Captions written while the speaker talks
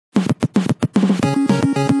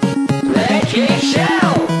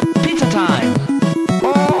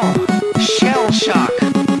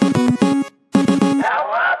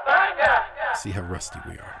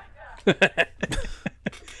Been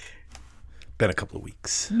a couple of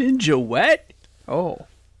weeks. Ninja wet? Oh.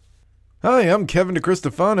 Hi, I'm Kevin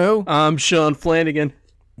DeCristofano. I'm Sean Flanagan.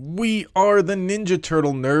 We are the Ninja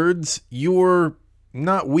Turtle Nerds. You're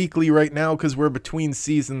not weekly right now because we're between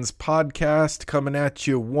seasons podcast, coming at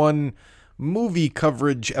you one movie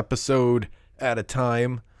coverage episode at a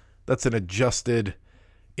time. That's an adjusted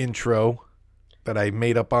intro that I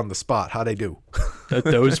made up on the spot. How'd I do?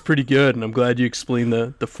 That was pretty good, and I'm glad you explained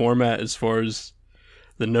the format as far as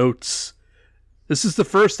the notes. This is the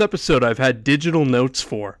first episode I've had digital notes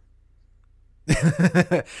for.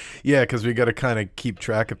 Yeah, because we got to kind of keep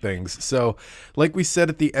track of things. So, like we said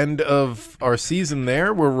at the end of our season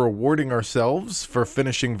there, we're rewarding ourselves for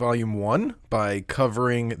finishing Volume 1 by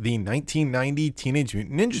covering the 1990 Teenage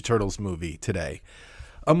Mutant Ninja Turtles movie today.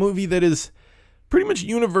 A movie that is pretty much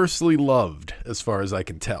universally loved, as far as I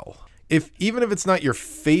can tell. Even if it's not your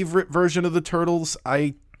favorite version of the Turtles,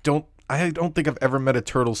 I don't think I've ever met a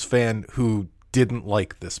Turtles fan who didn't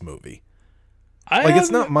like this movie.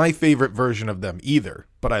 It's not my favorite version of them either,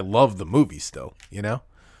 but I love the movie still, you know?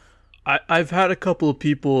 I've had a couple of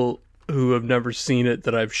people who have never seen it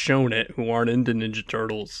that I've shown it who aren't into Ninja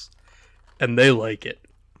Turtles, and they like it.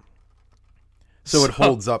 So it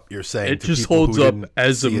holds up, you're saying? It just holds up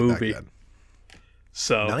as a movie.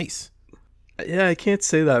 So nice. Yeah, I can't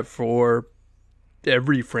say that for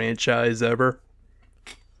every franchise ever.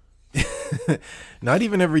 Not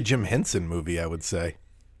even every Jim Henson movie, I would say.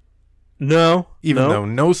 No. Even though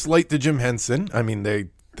no slight to Jim Henson. I mean,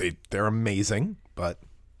 they're amazing, but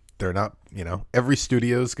they're not, every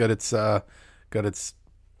studio's got its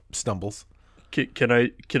stumbles. Can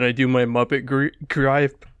I do my Muppet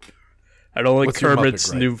gripe? I don't like What's your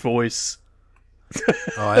Kermit's Muppet new voice.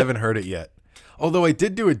 Oh, I haven't heard it yet. Although I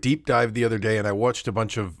did do a deep dive the other day and I watched a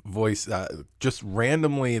bunch of voice, just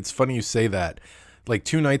randomly. It's funny you say that. Like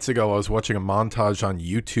 2 nights ago, I was watching a montage on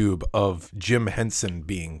YouTube of Jim Henson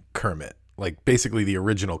being Kermit, like basically the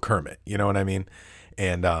original Kermit. You know what I mean?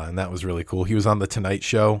 And that was really cool. He was on the Tonight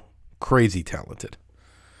Show. Crazy talented.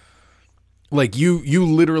 Like you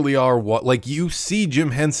literally are you see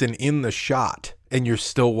Jim Henson in the shot, and you're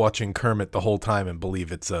still watching Kermit the whole time and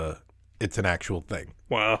believe it's an actual thing.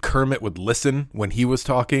 Wow. Kermit would listen when he was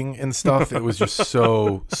talking and stuff. It was just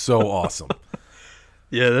so awesome.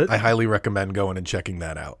 Yeah, I highly recommend going and checking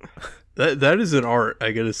that out. That is an art,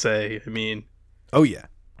 I gotta say. I mean, oh yeah,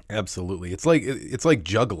 absolutely. It's like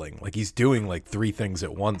juggling. Like he's doing like 3 things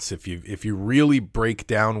at once. If you really break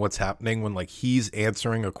down what's happening when like he's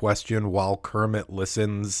answering a question while Kermit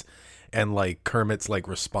listens, and like Kermit's like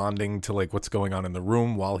responding to like what's going on in the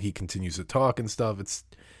room while he continues to talk and stuff. It's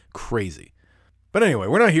crazy. But anyway,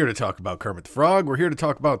 we're not here to talk about Kermit the Frog. We're here to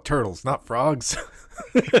talk about turtles, not frogs.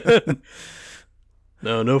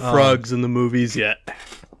 No frogs in the movies yet.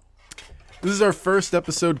 This is our first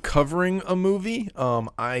episode covering a movie.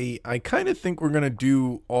 I kind of think we're going to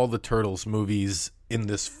do all the Turtles movies in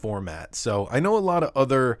this format. So I know a lot of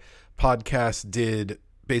other podcasts did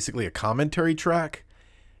basically a commentary track,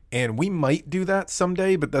 and we might do that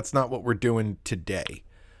someday, but that's not what we're doing today.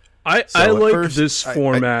 I like this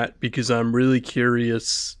format because I'm really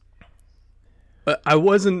curious. I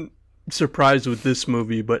wasn't surprised with this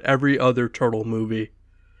movie, but every other Turtle movie,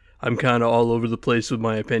 I'm kind of all over the place with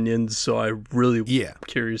my opinions, so I'm really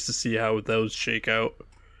curious to see how those shake out.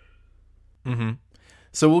 Mm-hmm.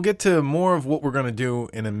 So we'll get to more of what we're going to do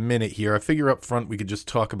in a minute here. I figure up front we could just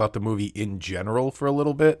talk about the movie in general for a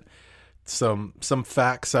little bit. Some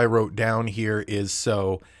facts I wrote down here is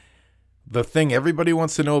the thing everybody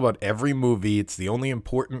wants to know about every movie, it's the only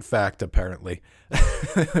important fact apparently.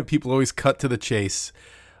 People always cut to the chase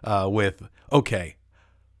with, okay,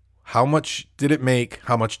 how much did it make?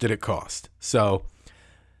 How much did it cost? So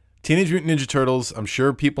Teenage Mutant Ninja Turtles, I'm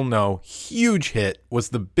sure people know, huge hit, was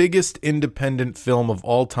the biggest independent film of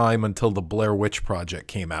all time until the Blair Witch Project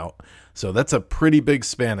came out. So that's a pretty big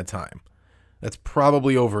span of time. That's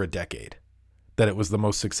probably over a decade that it was the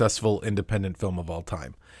most successful independent film of all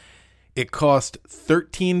time. It cost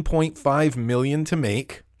 $13.5 million to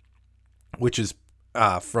make, which is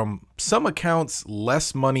from some accounts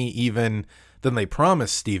less money even than they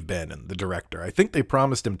promised Steve Bannon, the director. I think they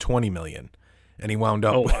promised him $20 million, and he wound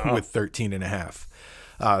up with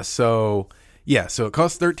 $13.5. So it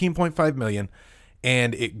cost $13.5 million,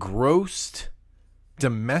 and it grossed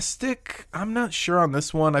domestic. I'm not sure on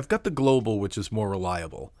this one. I've got the global, which is more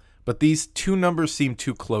reliable, but these 2 numbers seem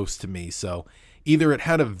too close to me. So either it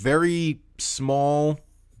had a very small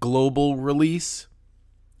global release,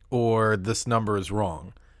 or this number is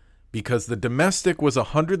wrong, because the domestic was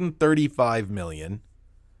 $135 million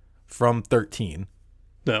from 13.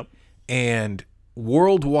 Yep. And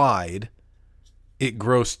worldwide, it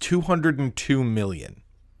grossed $202 million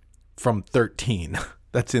from 13.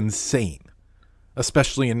 That's insane,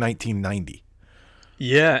 especially in 1990.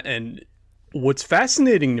 Yeah, and what's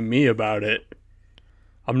fascinating to me about it,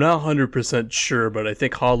 I'm not 100% sure, but I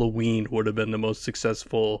think Halloween would have been the most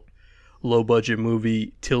successful low-budget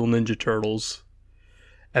movie till Ninja Turtles.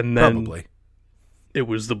 And then Probably. It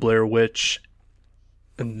was The Blair Witch.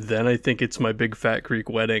 And then I think it's My Big Fat Greek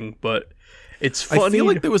Wedding. But it's funny. I feel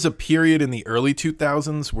like there was a period in the early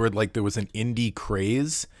 2000s where like there was an indie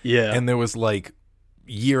craze. Yeah. And there was like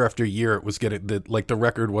year after year it was getting the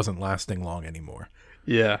record wasn't lasting long anymore.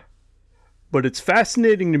 Yeah. But it's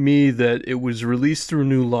fascinating to me that it was released through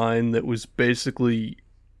New Line that was basically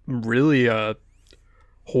really a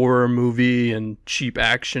horror movie and cheap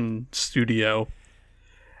action studio.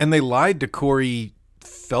 And they lied to Corey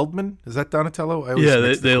Feldman. Is that Donatello?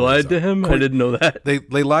 They lied to him? I didn't know that.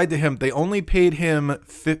 They lied to him. They only paid him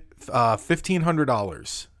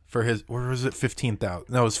 $1,500 for his, or was it 15,000?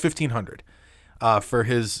 No, it was 1,500 for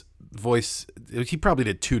his voice. He probably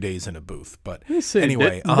did 2 days in a booth, but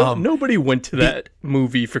anyway, nobody went to that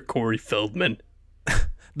movie for Corey Feldman.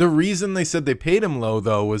 The reason they said they paid him low,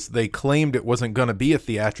 though, was they claimed it wasn't going to be a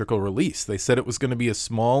theatrical release. They said it was going to be a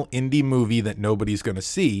small indie movie that nobody's going to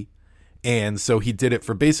see, and so he did it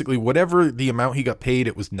for basically whatever the amount he got paid.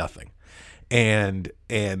 It was nothing, and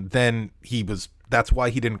then that's why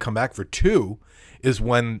he didn't come back for 2. Is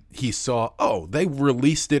when he saw, they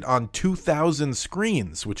released it on 2,000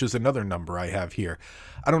 screens, which is another number I have here.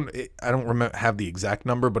 I don't have the exact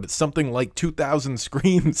number, but it's something like 2,000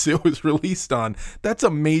 screens it was released on. That's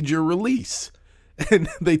a major release. And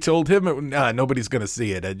they told him, nobody's going to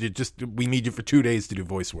see it. We need you for 2 days to do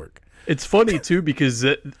voice work. It's funny, too, because,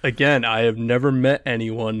 again, I have never met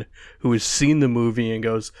anyone who has seen the movie and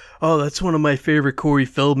goes, oh, that's one of my favorite Corey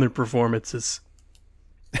Feldman performances.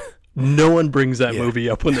 No one brings that movie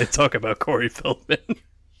up when they talk about Corey Feldman.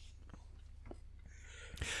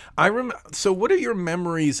 So what are your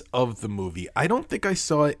memories of the movie? I don't think I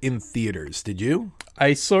saw it in theaters. Did you?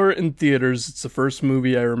 I saw it in theaters. It's the first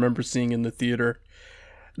movie I remember seeing in the theater.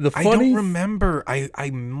 I don't remember. I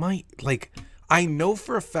might, I know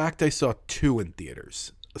for a fact I saw 2 in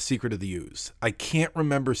theaters. A Secret of the Ooze. I can't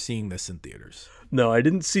remember seeing this in theaters. No, I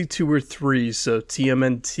didn't see 2 or 3, so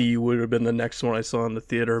TMNT would have been the next one I saw in the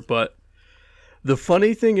theater. But the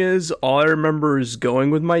funny thing is, all I remember is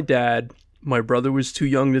going with my dad. My brother was too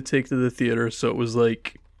young to take to the theater, so it was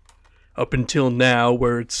like up until now,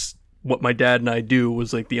 where it's what my dad and I do,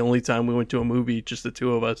 was like the only time we went to a movie, just the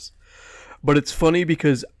 2 of us. But it's funny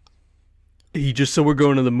because he just said we're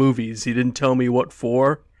going to the movies. He didn't tell me what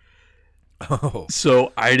for. Oh.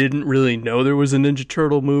 So I didn't really know there was a Ninja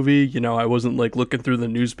Turtle movie. You know, I wasn't like looking through the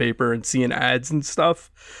newspaper and seeing ads and stuff.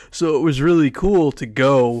 So it was really cool to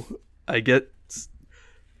go. I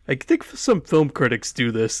think some film critics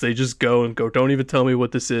do this. They just go and go, don't even tell me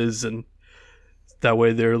what this is. And that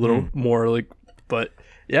way they're a little more like, but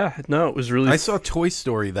yeah, no, it was really. I saw Toy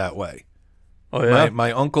Story that way. Oh, yeah.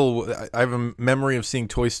 My uncle, I have a memory of seeing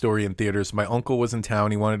Toy Story in theaters. My uncle was in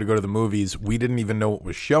town. He wanted to go to the movies. We didn't even know what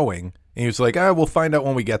was showing. And he was like, we'll find out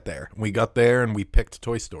when we get there. We got there and we picked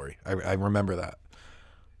Toy Story. I remember that.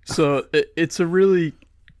 So it's a really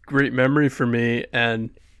great memory for me.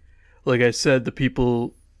 And like I said, the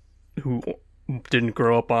people who didn't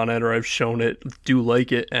grow up on it or I've shown it do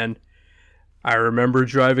like it. And I remember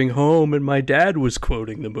driving home and my dad was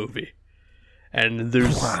quoting the movie. And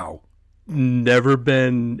there's never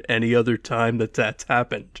been any other time that's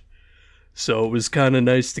happened. So it was kind of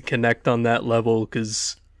nice to connect on that level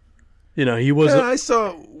because, you know, he wasn't.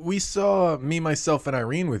 Yeah, we saw Me, Myself, and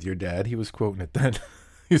Irene with your dad. He was quoting it then.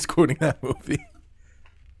 He was quoting that movie.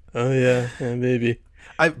 Oh, yeah, maybe.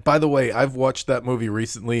 By the way, I've watched that movie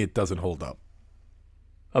recently. It doesn't hold up.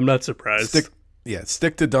 I'm not surprised.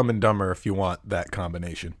 Stick to Dumb and Dumber if you want that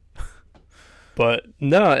combination. But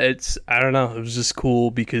no, I don't know. It was just cool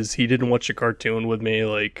because he didn't watch a cartoon with me,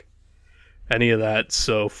 like any of that.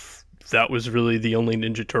 So that was really the only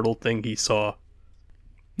Ninja Turtle thing he saw.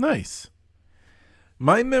 Nice.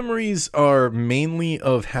 My memories are mainly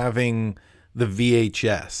of having the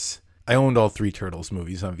VHS. I owned all 3 Turtles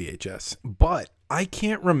movies on VHS, but I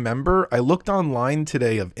can't remember. I looked online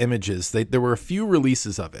today of images. There were a few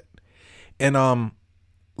releases of it. And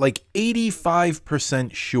like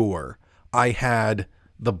 85% sure I had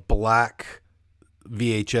the black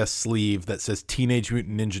VHS sleeve that says Teenage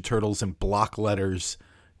Mutant Ninja Turtles in block letters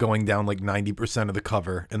going down like 90% of the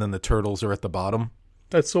cover, and then the turtles are at the bottom.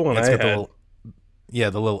 That's the one I had. The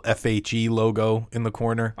little FHE logo in the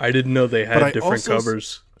corner. I didn't know they had different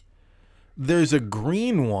covers. There's a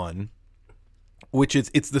green one which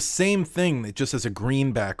it's the same thing. It just has a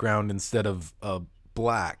green background instead of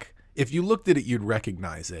black. If you looked at it, you'd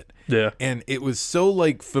recognize it. Yeah. And it was so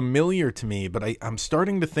like familiar to me, but I'm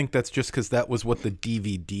starting to think that's just because that was what the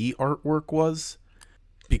DVD artwork was,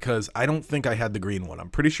 because I don't think I had the green one. I'm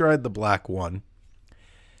pretty sure I had the black one.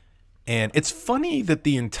 And it's funny that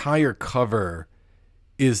the entire cover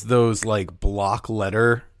is those like block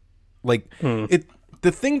letter, like it.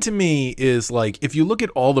 The thing to me is, like, if you look at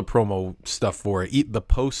all the promo stuff for it, the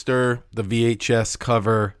poster, the VHS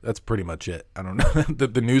cover, that's pretty much it. I don't know.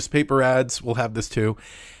 the newspaper ads will have this too.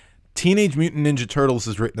 Teenage Mutant Ninja Turtles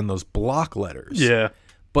is written in those block letters. Yeah.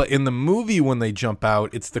 But in the movie, when they jump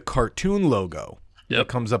out, it's the cartoon logo that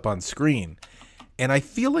comes up on screen. And I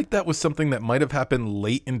feel like that was something that might have happened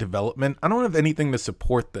late in development. I don't have anything to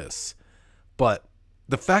support this, but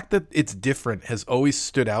the fact that it's different has always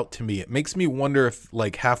stood out to me. It makes me wonder if,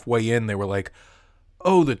 like, halfway in they were like,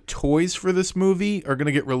 oh, the toys for this movie are going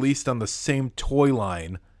to get released on the same toy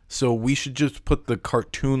line, so we should just put the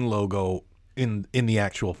cartoon logo in the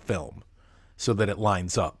actual film so that it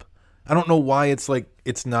lines up. I don't know why it's like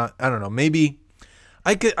it's not. I don't know. Maybe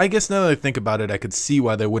I guess now that I think about it, I could see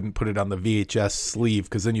why they wouldn't put it on the VHS sleeve,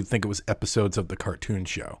 because then you'd think it was episodes of the cartoon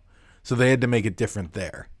show. So they had to make it different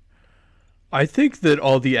there. I think that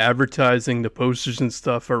all the advertising, the posters and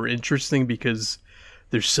stuff are interesting because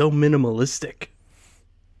they're so minimalistic.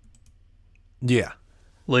 Yeah.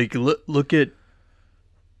 Like, look at...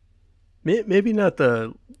 Maybe not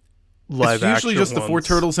the live action It's usually just ones. the four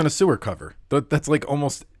turtles in a sewer cover. That's like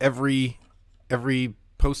almost every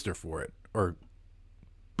poster for it.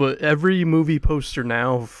 But every movie poster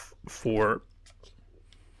now for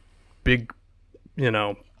big,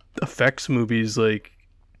 effects movies, like,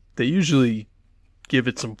 they usually give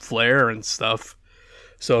it some flair and stuff.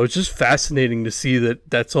 So it's just fascinating to see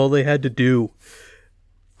that that's all they had to do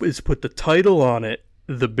is put the title on it,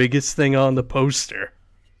 the biggest thing on the poster,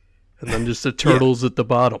 and then just the turtles at the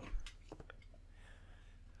bottom.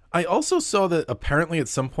 I also saw that apparently at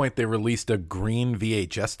some point they released a green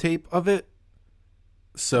VHS tape of it.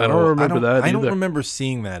 So I don't remember that either. I don't remember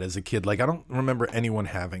seeing that as a kid. Like, I don't remember anyone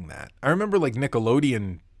having that. I remember like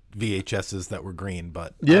Nickelodeon VHSs that were green,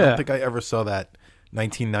 but I don't think I ever saw that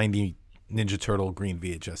 1990 Ninja Turtle green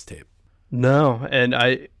VHS tape. No, and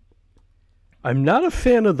I'm not a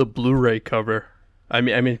fan of the Blu-ray cover. I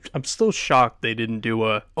mean, I'm still shocked they didn't do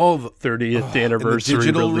a 30th anniversary and the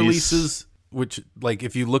digital release. releases, which, like,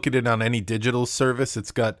 if you look at it on any digital service,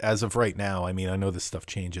 it's got, as of right now, I mean, I know this stuff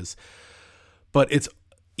changes, but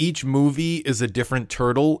each movie is a different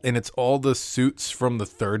turtle, and it's all the suits from the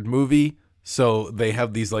third movie. So they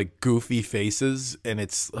have these like goofy faces, and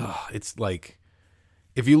it's like,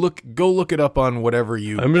 if you go look it up on whatever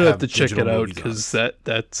you. I'm gonna have to check it out because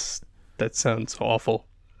that sounds awful.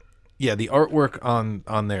 Yeah, the artwork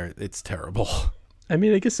on there, it's terrible. I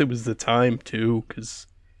mean, I guess it was the time too, because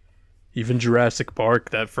even Jurassic Park,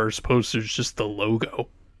 that first poster is just the logo.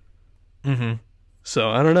 Mm-hmm. So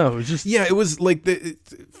I don't know. It was just it was like the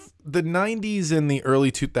 90s and the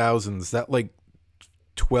early 2000s. That like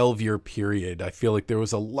 12-year period, I feel like there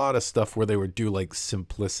was a lot of stuff where they would do like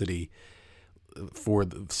simplicity.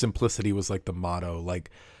 Simplicity was like the motto.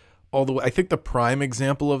 Like, although I think the prime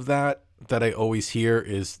example of that I always hear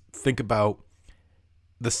is, think about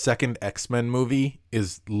the second X-Men movie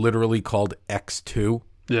is literally called X2.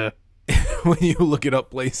 Yeah. When you look it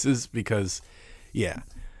up places, because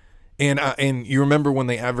and you remember when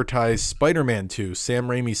they advertised Spider-Man 2, Sam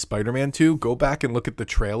Raimi's Spider-Man 2, go back and look at the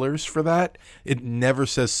trailers for that. It never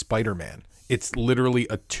says Spider-Man. It's literally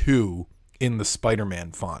a 2 in the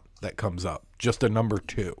Spider-Man font that comes up, just a number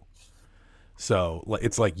 2. So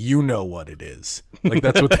it's like, you know what it is. Like,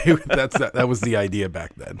 that's what that was the idea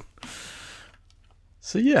back then.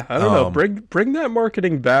 So yeah, I don't know. Bring that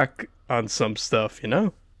marketing back on some stuff,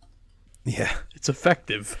 Yeah. It's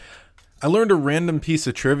effective. I learned a random piece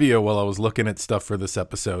of trivia while I was looking at stuff for this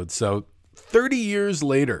episode. So 30 years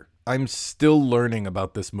later, I'm still learning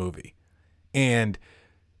about this movie. And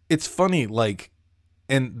it's funny, like,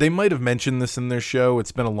 and they might have mentioned this in their show.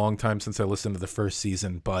 It's been a long time since I listened to the first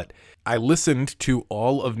season, but I listened to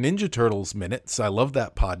all of Ninja Turtles Minutes. I love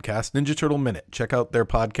that podcast, Ninja Turtle Minute. Check out their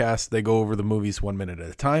podcast. They go over the movies 1 minute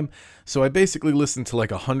at a time. So I basically listened to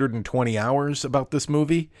like 120 hours about this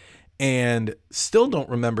movie, and still don't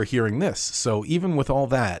remember hearing this. So even with all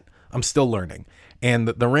that, I'm still learning. And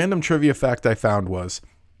the random trivia fact I found was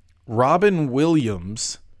Robin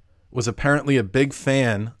Williams was apparently a big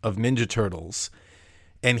fan of Ninja Turtles,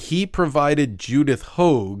 and he provided Judith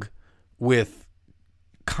Hoag with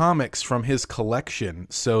comics from his collection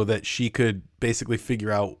so that she could basically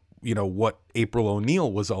figure out what April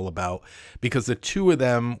O'Neil was all about, because the two of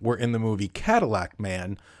them were in the movie Cadillac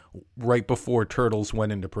Man right before Turtles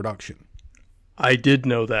went into production. I did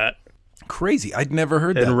know that. Crazy. I'd never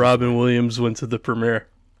heard that. And Robin Williams went to the premiere.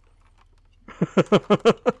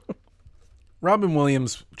 Robin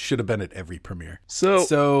Williams should have been at every premiere.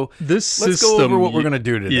 So this let's system, go over what we're going to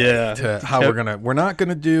do today. Yeah. We're not going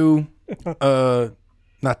to do,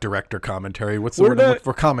 not director commentary. What's the word I'm looking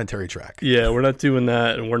for? Commentary track. Yeah, we're not doing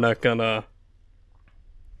that, and we're not going to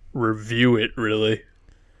review it, really.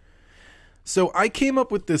 So I came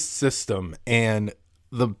up with this system, and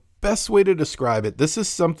the best way to describe it, this is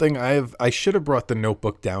something I should have brought the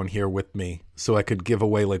notebook down here with me so I could give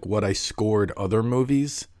away like what I scored other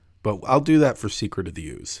movies, but I'll do that for Secret of the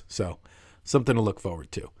Ooze. So something to look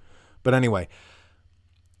forward to. But anyway,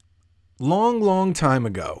 long time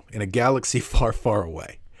ago in a galaxy far, far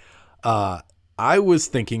away, I was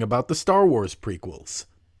thinking about the Star Wars prequels.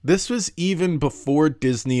 This was even before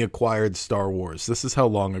Disney acquired Star Wars. This is how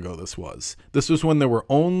long ago this was. This was when there were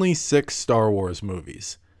only 6 Star Wars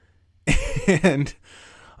movies. And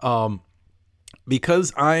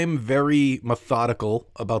because I'm very methodical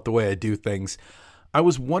about the way I do things, I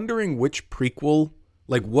was wondering which prequel,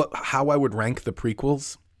 like how I would rank the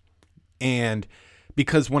prequels. And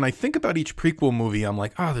because when I think about each prequel movie, I'm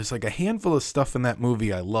like, there's like a handful of stuff in that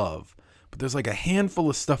movie I love, but there's like a handful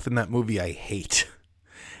of stuff in that movie I hate.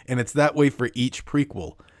 And it's that way for each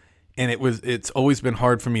prequel. And it's always been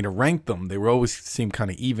hard for me to rank them. They always seem kind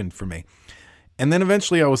of even for me. And then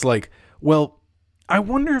eventually I was like, well, I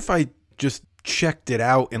wonder if I just checked it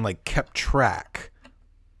out and like kept track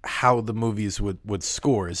how the movies would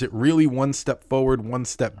score. Is it really one step forward, one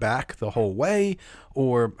step back the whole way?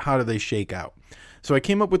 Or how do they shake out? So I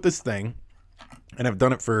came up with this thing, and I've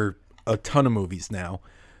done it for a ton of movies now,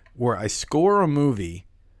 where I score a movie.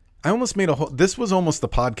 I almost made this was almost the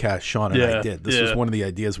podcast Sean and I did. This was one of the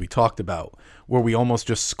ideas we talked about, where we almost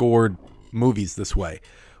just scored movies this way,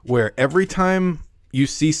 where every time you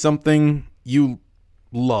see something you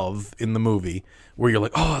love in the movie, where you're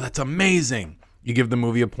like, oh, that's amazing, you give the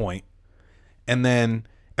movie a point. And then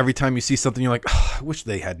every time you see something you're like, oh, I wish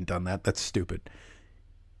they hadn't done that, that's stupid,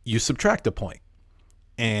 you subtract a point.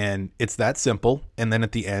 And it's that simple. And then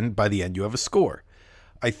by the end, you have a score.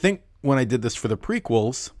 I think when I did this for the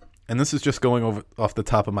prequels, and this is just going off the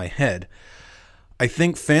top of my head, I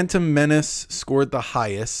think Phantom Menace scored the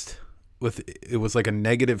highest. It was like a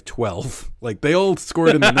 -12. Like they all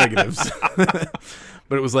scored in the negatives.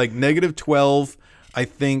 But it was like -12. I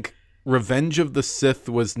think Revenge of the Sith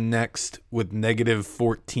was next with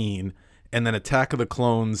 -14. And then Attack of the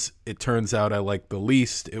Clones, it turns out I liked the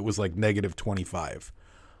least. It was like -25.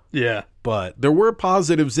 Yeah. But there were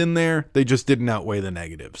positives in there. They just didn't outweigh the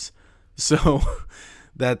negatives. So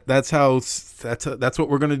that's what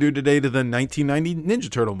we're going to do today to the 1990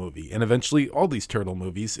 Ninja Turtle movie, and eventually all these turtle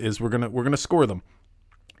movies is we're going to score them.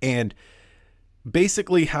 And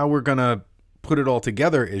basically how we're going to put it all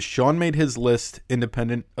together is Sean made his list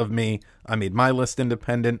independent of me. I made my list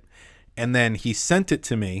independent, and then he sent it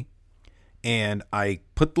to me, and I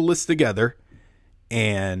put the list together,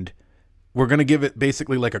 and we're going to give it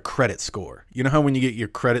basically like a credit score. You know how when you get your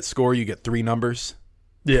credit score, you get 3 numbers?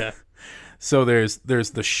 Yeah. So there's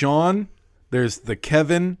the Sean, there's the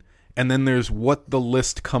Kevin, and then there's what the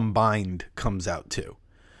list combined comes out to.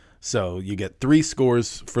 So you get 3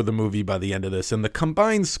 scores for the movie by the end of this. And the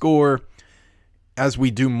combined score, as we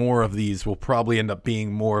do more of these, will probably end up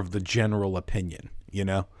being more of the general opinion, you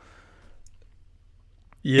know?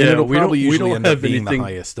 Yeah, and it'll probably usually end up have being the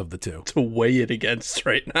highest of the two. To weigh it against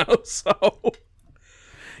right now, so...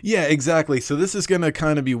 Yeah, exactly. So this is going to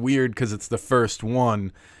kind of be weird because it's the first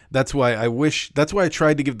one. That's why I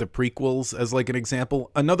tried to give the prequels as like an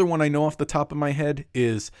example. Another one I know off the top of my head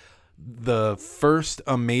is the first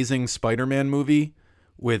Amazing Spider-Man movie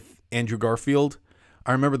with Andrew Garfield.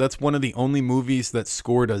 I remember that's one of the only movies that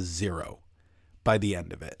scored a 0 by the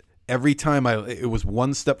end of it. Every time it was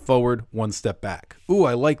one step forward, one step back. Ooh,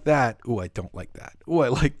 I like that. Ooh, I don't like that. Ooh, I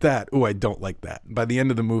like that. Ooh, I don't like that. By the end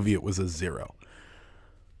of the movie, it was a 0.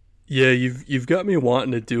 Yeah, you've got me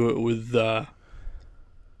wanting to do it with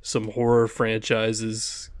some horror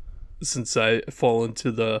franchises, since I fall into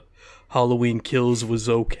the Halloween Kills was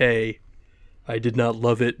okay. I did not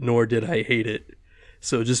love it, nor did I hate it.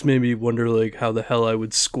 So it just made me wonder like how the hell I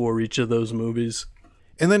would score each of those movies.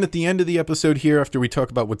 And then at the end of the episode here, after we talk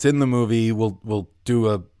about what's in the movie, we'll do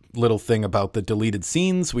a little thing about the deleted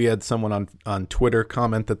scenes. We had someone on Twitter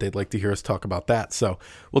comment that they'd like to hear us talk about that. So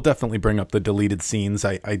we'll definitely bring up the deleted scenes.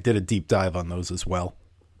 I did a deep dive on those as well.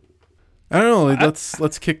 I don't know.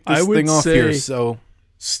 Let's kick this thing off here. So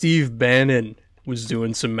Steve Bannon was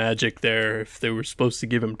doing some magic there if they were supposed to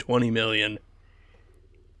give him 20 million.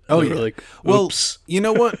 Oh, yeah. Like, well, oops. You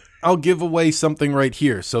know what? I'll give away something right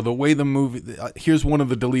here. So the way the movie, here's one of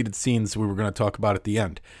the deleted scenes we were going to talk about at the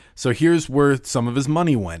end. So here's where some of his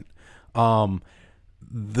money went.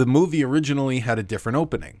 The movie originally had a different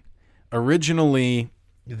opening. Originally,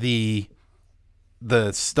 the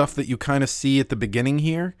stuff that you kind of see at the beginning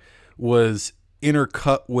here was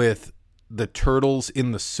intercut with the turtles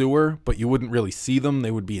in the sewer, but you wouldn't really see them.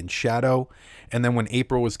 They would be in shadow. And then when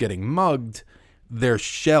April was getting mugged, their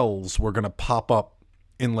shells were going to pop up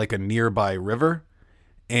in like a nearby river,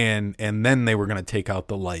 and then they were going to take out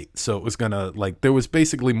the light. So it was going to, like, there was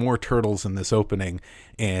basically more turtles in this opening,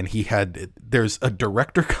 and there's a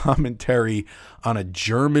director commentary on a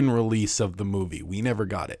German release of the movie. We never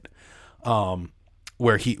got it.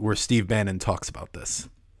 Where Steve Bannon talks about this.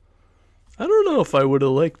 I don't know if I would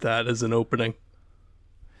have liked that as an opening.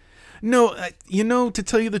 No, to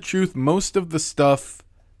tell you the truth, most of the stuff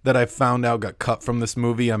that I found out got cut from this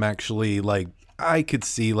movie, I'm actually like, I could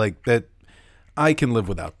see like that I can live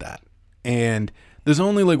without that. And there's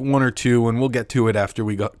only like one or two, and we'll get to it after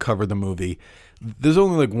we cover the movie. There's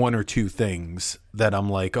only like one or two things that I'm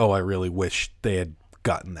like, oh, I really wish they had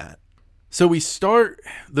gotten that. So we start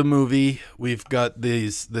the movie. We've got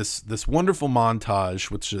this wonderful montage,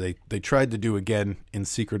 which they tried to do again in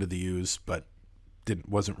Secret of the Ooze, but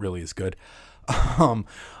wasn't really as good.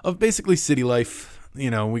 Of basically city life.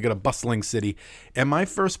 We got a bustling city. And my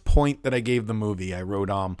first point that I gave the movie, I wrote,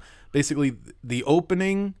 basically the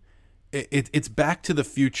opening, it's Back to the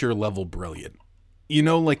Future level brilliant.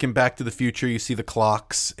 Like in Back to the Future, you see the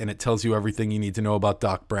clocks and it tells you everything you need to know about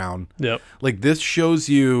Doc Brown. Yep. Like this shows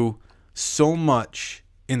you so much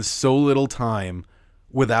in so little time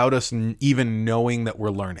without us even knowing that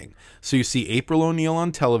we're learning. So you see April O'Neil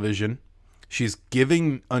on television. She's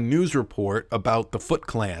giving a news report about the Foot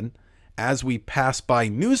Clan as we pass by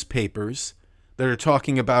newspapers that are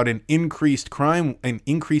talking about an increase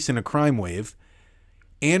in a crime wave.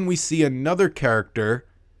 And we see another character,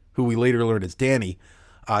 who we later learn is Danny,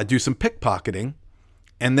 do some pickpocketing.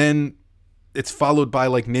 And then it's followed by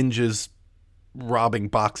like ninjas robbing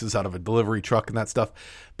boxes out of a delivery truck and that stuff.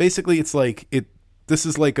 Basically, it's like this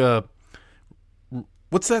is like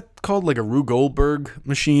what's that called? Like a Rube Goldberg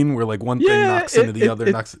machine where like one thing knocks into the other.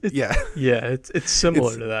 Yeah, it's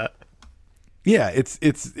similar to that. Yeah, it's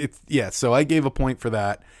yeah. So I gave a point for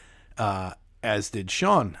that, as did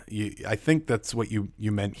Sean. I think that's what you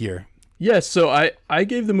meant here. Yeah, so I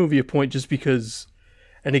gave the movie a point just because,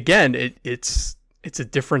 and again, it's a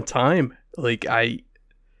different time. Like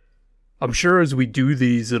I'm sure as we do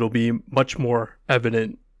these, it'll be much more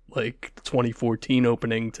evident, like the 2014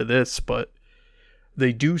 opening to this, but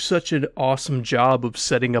they do such an awesome job of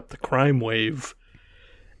setting up the crime wave,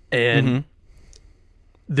 and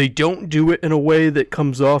they don't do it in a way that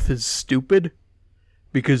comes off as stupid,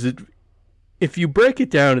 because if you break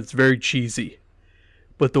it down, it's very cheesy,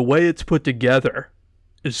 but the way it's put together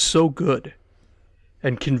is so good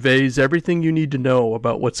and conveys everything you need to know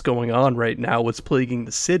about what's going on right now, what's plaguing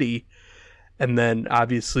the city. And then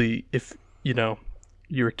obviously if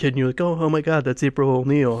you're a kid and you're like, oh my god, that's April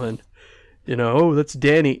O'Neil, and oh, that's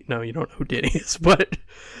Danny. No, you don't know who Danny is, but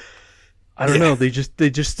I don't know. They just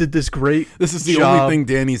did this great. This is the only thing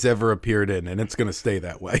Danny's ever appeared in, and it's going to stay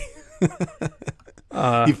that way.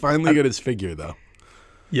 He finally got his figure, though.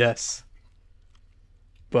 Yes,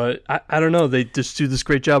 but I don't know. They just do this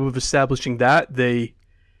great job of establishing that they,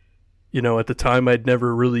 at the time I'd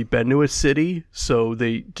never really been to a city, so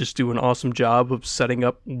they just do an awesome job of setting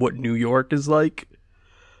up what New York is like.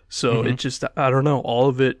 So it just, I don't know, all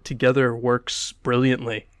of it together works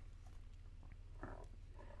brilliantly.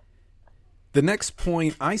 The next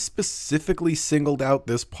point, I specifically singled out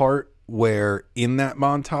this part where in that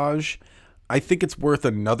montage, I think it's worth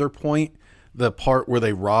another point, the part where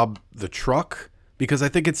they rob the truck, because I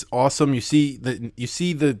think it's awesome. You see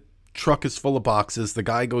the truck is full of boxes. The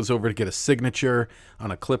guy goes over to get a signature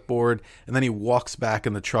on a clipboard, and then he walks back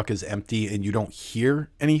and the truck is empty and you don't hear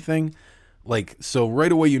anything. Like, so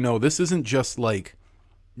right away, this isn't just like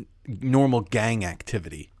normal gang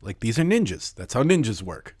activity. Like, these are ninjas. That's how ninjas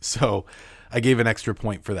work. So I gave an extra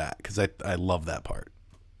point for that because I love that part.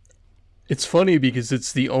 It's funny because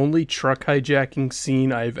it's the only truck hijacking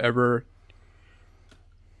scene I've ever,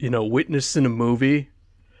 witnessed in a movie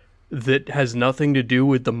that has nothing to do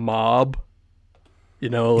with the mob.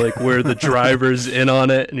 Like where the driver's in on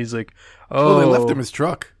it and he's like, oh, they left him his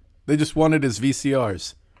truck. They just wanted his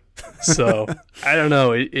VCRs. So I don't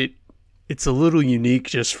know. It's a little unique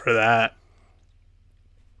just for that.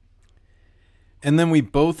 And then we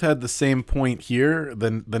both had the same point here.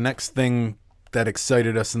 Then the next thing that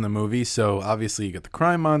excited us in the movie. So obviously you get the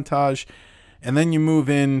crime montage, and then you move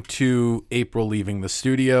into April leaving the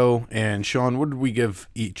studio. And Sean, what did we give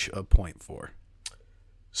each a point for?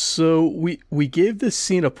 So we gave this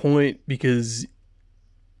scene a point because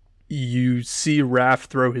you see Raph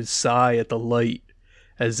throw his sigh at the light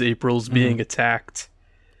as April's being attacked.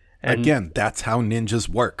 And again, that's how ninjas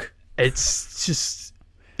work. It's just,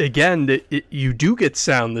 again, you do get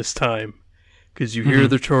sound this time because you hear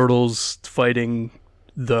the turtles fighting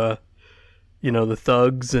the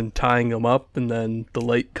thugs and tying them up, and then the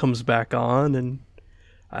light comes back on, and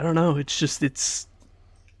I don't know. It's just,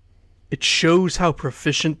 it shows how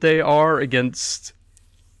proficient they are against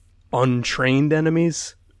untrained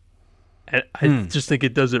enemies. And I just think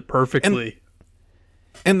it does it perfectly.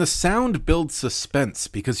 And the sound builds suspense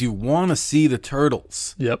because you want to see the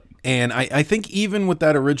turtles. Yep. And I think even with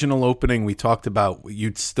that original opening we talked about,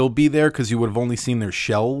 you'd still be there because you would have only seen their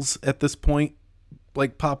shells at this point,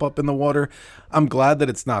 like, pop up in the water. I'm glad that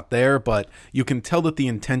it's not there, but you can tell that the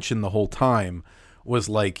intention the whole time was,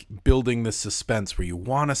 like, building this suspense where you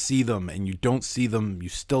want to see them and you don't see them. You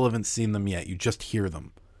still haven't seen them yet. You just hear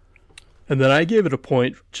them. And then I gave it a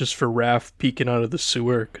point just for Raph peeking out of the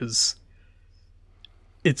sewer because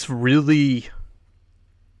it's really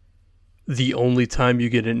the only time you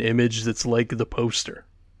get an image that's like the poster.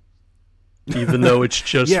 Even though it's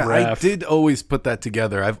just Raph. I did always put that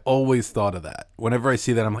together. I've always thought of that. Whenever I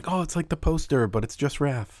see that, I'm like, oh, it's like the poster, but it's just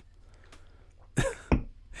Raph.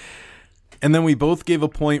 And then we both gave a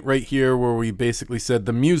point right here where we basically said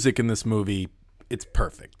the music in this movie, it's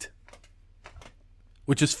perfect.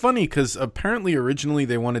 Which is funny because apparently originally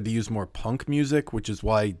they wanted to use more punk music, which is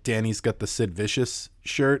why Danny's got the Sid Vicious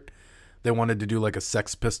shirt. They wanted to do like a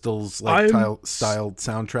Sex Pistols styled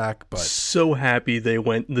soundtrack, but so happy they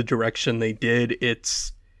went in the direction they did.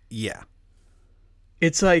 It's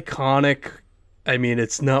iconic. I mean,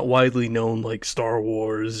 it's not widely known like Star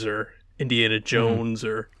Wars or Indiana Jones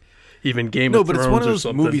or even Game of Thrones. No, but it's one of those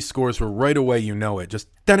movie scores where right away you know it. Just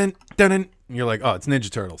dun dun, and you're like, oh, it's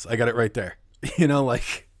Ninja Turtles. I got it right there. You know,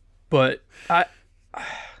 like. But I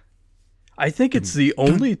think it's the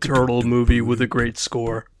only turtle movie with a great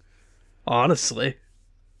score. Honestly,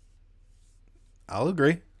 I'll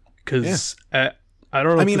agree. Because I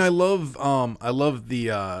don't know. I mean, I love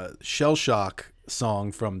the Shell Shock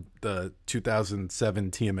song from the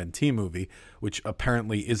 2007 TMNT movie, which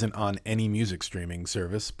apparently isn't on any music streaming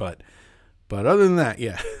service. But other than that,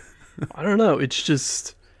 yeah. I don't know. It's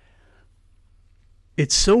just,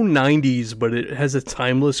 it's so 90s, but it has a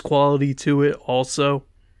timeless quality to it also.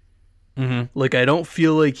 Mm-hmm. Like, I don't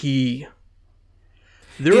feel like it's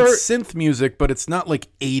synth music, but it's not like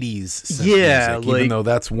 80s synth music, even though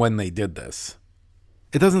that's when they did this.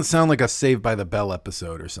 It doesn't sound like a Saved by the Bell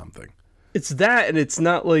episode or something. It's that, and it's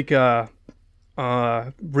not like a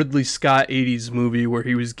Ridley Scott 80s movie where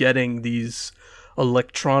he was getting these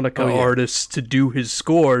electronica artists to do his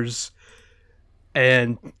scores,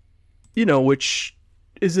 and, you know, which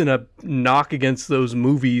isn't a knock against those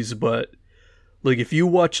movies, but, like, if you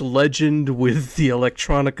watch Legend with the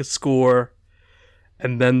electronica score,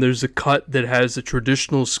 and then there's a cut that has a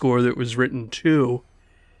traditional score that was written too,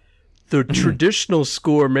 the traditional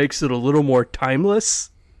score makes it a little more timeless.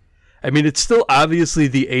 I mean, it's still obviously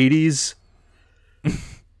the 80s,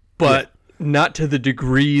 but not to the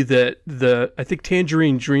degree that I think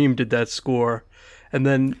Tangerine Dream did that score. And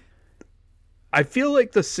then I feel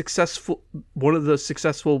like one of the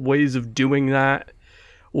successful ways of doing that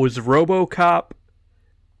was RoboCop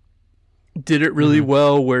did it really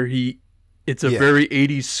well, where it's a very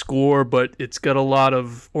 80s score, but it's got a lot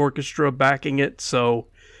of orchestra backing it, so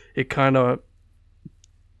it kind of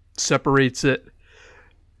separates it.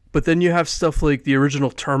 But then you have stuff like the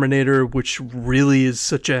original Terminator, which really is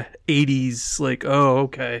such a 80s, like, oh,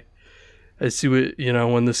 okay, I see what,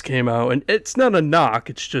 when this came out. And it's not a knock,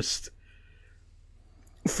 it's just,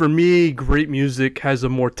 for me, great music has a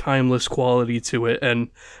more timeless quality to it. And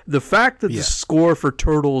the fact that the score for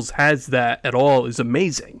Turtles has that at all is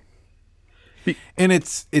amazing. And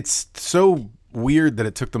it's so weird that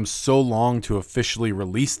it took them so long to officially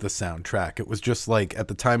release the soundtrack. It was just like at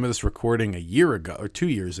the time of this recording a year ago or 2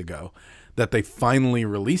 years ago that they finally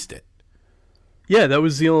released it. Yeah, that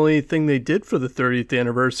was the only thing they did for the 30th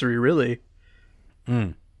anniversary, really.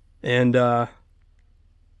 And I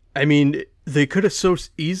mean, they could have so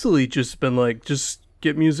easily just been like, just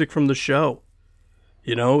get music from the show.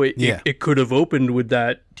 It could have opened with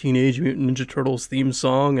that Teenage Mutant Ninja Turtles theme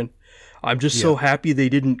song, and I'm just so happy they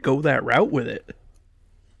didn't go that route with it.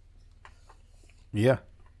 Yeah.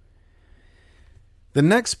 The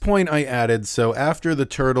next point I added, so after the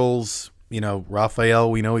Turtles Raphael,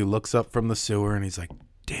 we know he looks up from the sewer and he's like,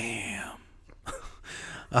 damn.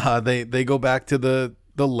 They go back to the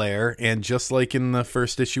lair, and just like in the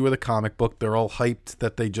first issue of the comic book, they're all hyped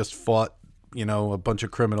that they just fought, a bunch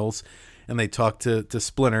of criminals, and they talk to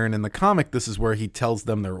Splinter. And in the comic, this is where he tells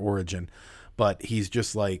them their origin. But he's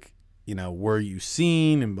just like, were you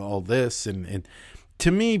seen and all this? And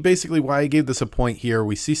to me, basically why I gave this a point here,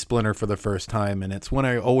 we see Splinter for the first time, and it's when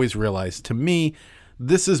I always realized, to me,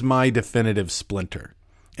 this is my definitive Splinter.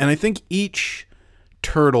 And I think each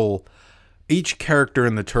character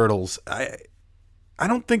in the Turtles, I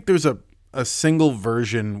don't think there's a single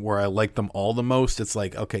version where I like them all the most. It's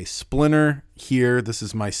like, okay, Splinter here, this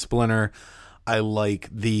is my Splinter. I like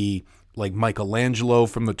Michelangelo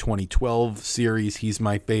from the 2012 series. He's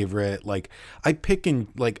my favorite. Like, I pick and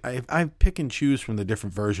choose from the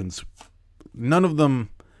different versions. None of them,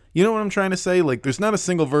 you know what I'm trying to say? Like, there's not a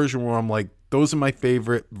single version where I'm like, those are my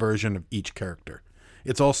favorite version of each character.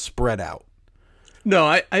 It's all spread out. No,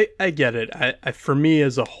 I get it. For me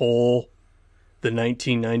as a whole, the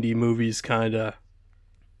 1990 movie's kind of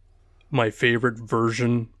my favorite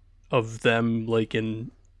version of them, like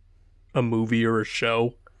in a movie or a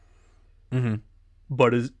show. Mm-hmm.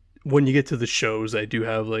 But when you get to the shows, I do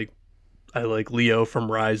have I like Leo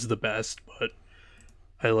from Rise the best, but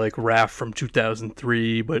I like Raph from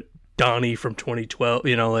 2003, but Donnie from 2012.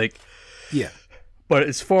 Yeah. But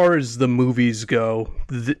as far as the movies go,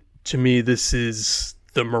 to me, this is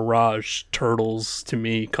the Mirage Turtles. To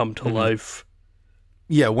me, come to life.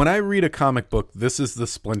 Yeah, when I read a comic book, this is the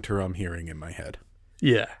Splinter I'm hearing in my head.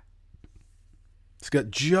 Yeah. It's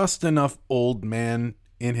got just enough old man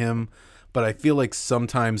in him, but I feel like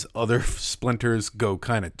sometimes other Splinters go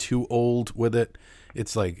kind of too old with it.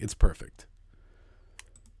 It's perfect.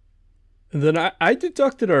 And then I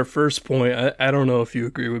deducted our first point. I don't know if you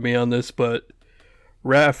agree with me on this, but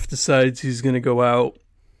Raph decides he's going to go out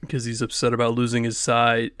because he's upset about losing his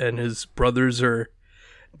sight, and his brothers are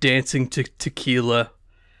dancing to Tequila.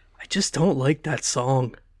 I just don't like that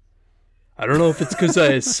song. I don't know if it's because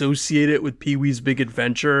I associate it with Pee-wee's Big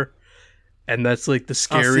Adventure, and that's like the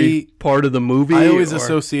scary part of the movie. I always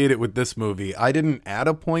associate it with this movie. I didn't add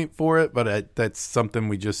a point for it, but that's something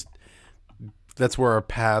that's where our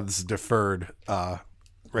paths differed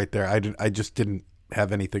right there. I just didn't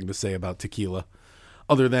have anything to say about Tequila,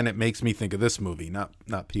 other than it makes me think of this movie,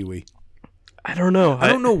 not Pee-wee. I don't know. I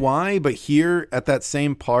don't know why, but here at that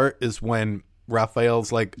same part is when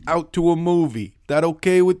Raphael's like, out to a movie. That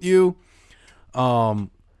okay with you? Yeah.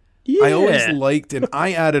 I always liked, and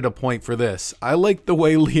I added a point for this, I like the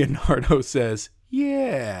way Leonardo says,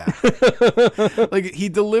 yeah. Like, he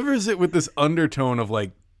delivers it with this undertone of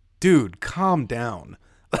like, dude, calm down.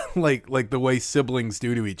 like the way siblings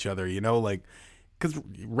do to each other, because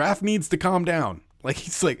Raph needs to calm down. Like,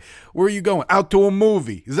 he's like, where are you going? Out to a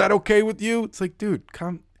movie. Is that okay with you? It's like, dude,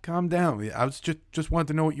 calm down. I was just wanted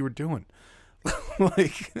to know what you were doing.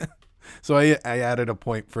 So I added a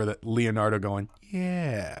point for that Leonardo going,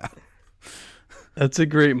 yeah. That's a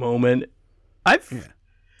great moment.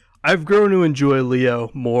 I've grown to enjoy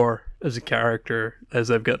Leo more as a character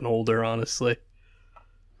as I've gotten older, honestly.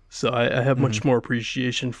 So I have much more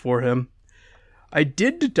appreciation for him. I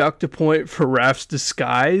did deduct a point for Raph's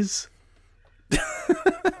disguise.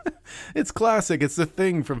 It's classic. It's the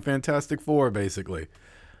Thing from Fantastic Four, basically.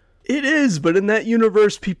 It is, but in that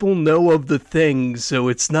universe, people know of the Thing, so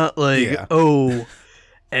it's not like,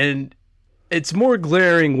 and it's more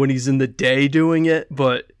glaring when he's in the day doing it,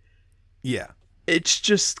 but yeah, it's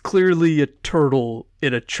just clearly a turtle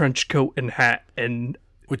in a trench coat and hat, and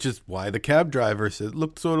which is why the cab driver said it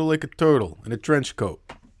looked sort of like a turtle in a trench coat.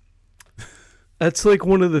 That's like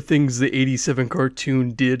one of the things the 87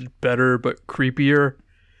 cartoon did better but creepier,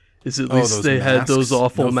 is at least they had those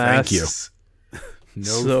awful masks.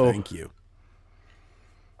 Thank you.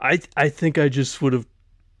 I think I just would have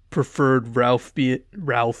preferred Raph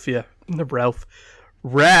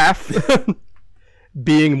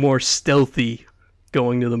being more stealthy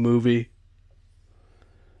going to the movie.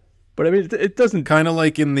 But I mean, it doesn't, kind of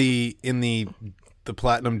like in the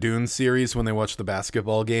Platinum Dune series when they watched the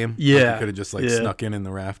basketball game. Yeah, like, could have just snuck in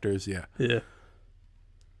the rafters. Yeah.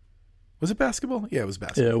 Was it basketball? Yeah, it was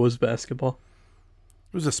basketball. Yeah, it was basketball.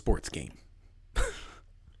 It was a sports game.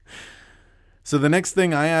 So the next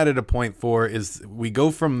thing I added a point for is we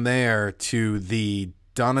go from there to the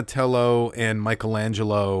Donatello and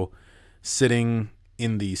Michelangelo sitting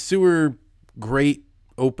in the sewer grate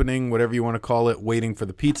opening, whatever you want to call it, waiting for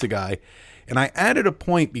the pizza guy. And I added a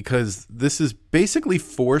point because this is basically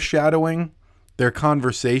foreshadowing their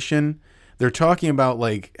conversation. They're talking about,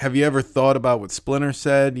 like, have you ever thought about what Splinter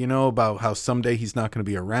said, about how someday he's not going to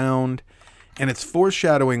be around? And it's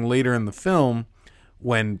foreshadowing later in the film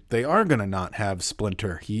when they are going to not have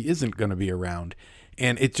Splinter. He isn't going to be around.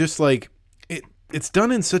 And it just like, it's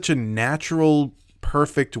done in such a natural,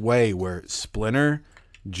 perfect way where Splinter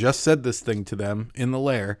just said this thing to them in the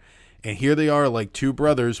lair. And here they are like two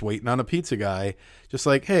brothers waiting on a pizza guy. Just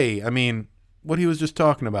like, hey, I mean, what he was just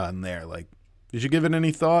talking about in there. Like, did you give it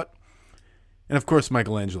any thought? And of course,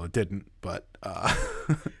 Michelangelo didn't. But,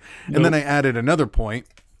 and then I added another point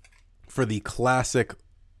for the classic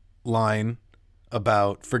line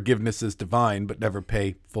about forgiveness is divine, but never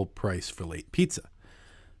pay full price for late pizza.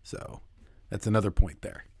 So that's another point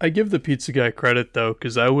there. I give the pizza guy credit, though,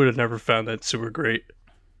 because I would have never found that super great.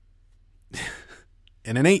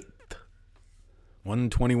 And an 8th.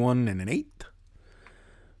 121 and an 8th.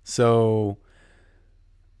 So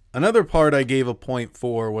another part I gave a point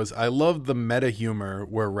for was I loved the meta humor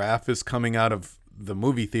where Raph is coming out of the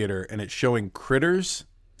movie theater and it's showing critters.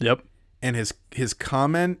 Yep. And his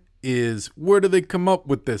comment is, where do they come up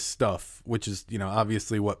with this stuff? Which is, you know,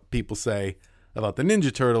 obviously what people say about the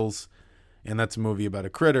Ninja Turtles. And that's a movie about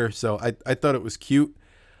a critter. So I thought it was cute.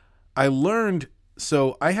 I learned,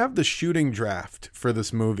 so I have the shooting draft for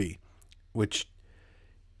this movie, which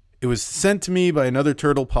it was sent to me by another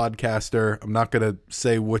turtle podcaster. I'm not going to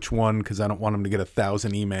say which one because I don't want him to get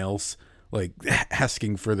 1,000 emails like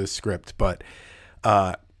asking for this script. But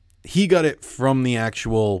he got it from the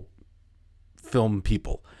actual film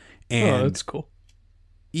people. And that's cool.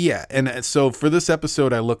 Yeah. And so for this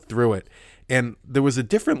episode, I looked through it and there was a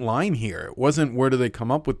different line here. It wasn't where do they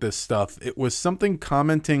come up with this stuff. It was something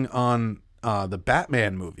commenting on the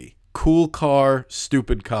Batman movie. Cool car,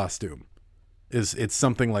 stupid costume. It's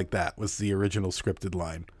something like that was the original scripted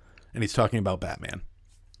line. And he's talking about Batman.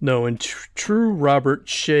 No, in true Robert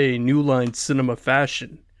Shea New Line Cinema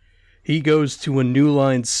fashion, he goes to a New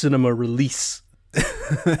Line Cinema release.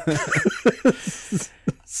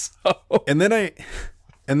 And then I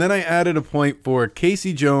added a point for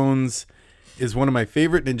Casey Jones is one of my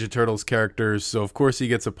favorite Ninja Turtles characters, so of course he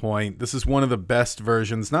gets a point. This is one of the best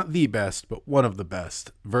versions, not the best, but one of the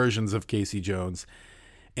best versions of Casey Jones.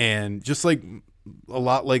 And just like a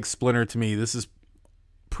lot like Splinter to me, this is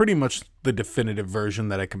pretty much the definitive version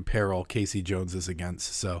that I compare all Casey Joneses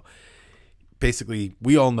against. So basically,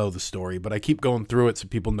 we all know the story, but I keep going through it so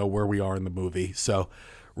people know where we are in the movie. So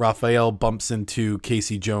Raphael bumps into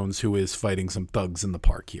Casey Jones, who is fighting some thugs in the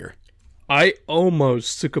park here. I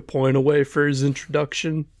almost took a point away for his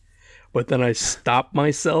introduction, but then I stopped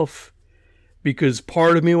myself because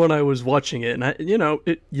part of me when I was watching it, and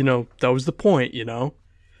that was the point,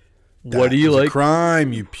 What do you like?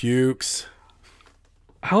 Crime, you pukes.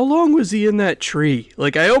 How long was he in that tree?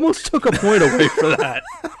 Like, I almost took a point away for that.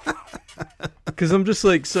 Because I'm just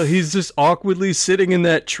like, so he's just awkwardly sitting in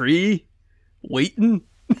that tree, waiting,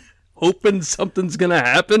 hoping something's going to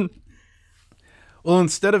happen. Well,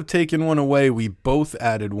 instead of taking one away, we both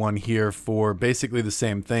added one here for basically the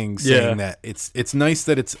same thing, saying that it's nice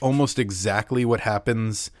that it's almost exactly what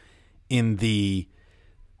happens in the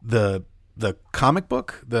comic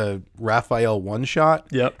book, the Raphael one-shot.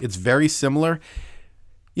 Yep. It's very similar.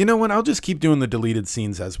 You know what? I'll just keep doing the deleted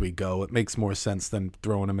scenes as we go. It makes more sense than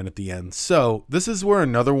throwing them in at the end. So this is where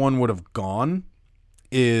another one would have gone,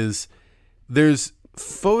 is there's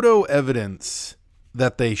photo evidence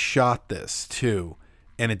that they shot this too,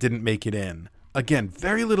 and it didn't make it in. Again,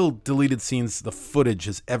 very little deleted scenes, the footage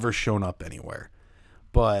has ever shown up anywhere.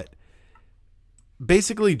 But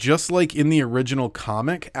basically, just like in the original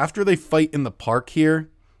comic, after they fight in the park here,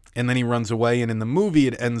 and then he runs away, and in the movie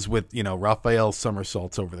it ends with, Raphael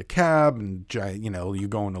somersaults over the cab, and, you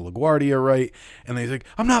go into LaGuardia, right? And then he's like,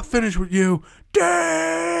 I'm not finished with you.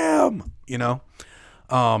 Damn!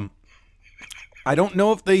 I don't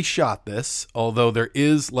know if they shot this, although there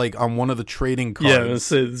is, like, on one of the trading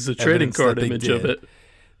cards. Yeah, there's a trading card image of it.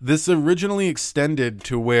 This originally extended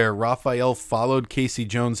to where Raphael followed Casey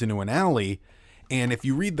Jones into an alley, and if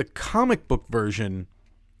you read the comic book version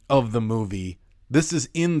of the movie, this is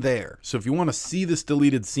in there. So if you want to see this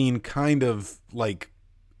deleted scene kind of like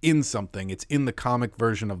in something, it's in the comic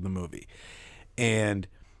version of the movie. And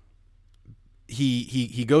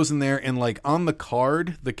he goes in there, and like on the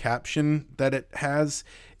card, the caption that it has,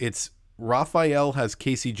 it's Raphael has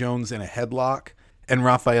Casey Jones in a headlock, and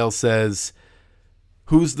Raphael says,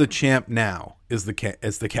 "Who's the champ now?" is the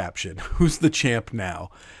caption. Who's the champ now?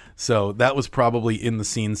 So that was probably in the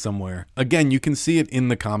scene somewhere. Again, you can see it in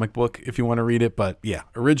the comic book if you want to read it, but yeah,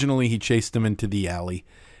 originally he chased him into the alley,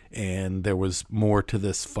 and there was more to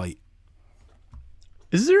this fight.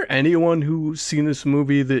 Is there anyone who's seen this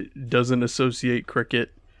movie that doesn't associate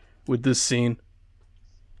cricket with this scene?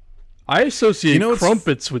 I associate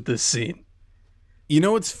crumpets with this scene. You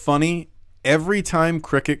know what's funny? Every time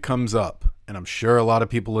cricket comes up, and I'm sure a lot of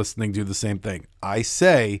people listening do the same thing, I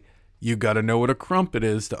say, you got to know what a crumpet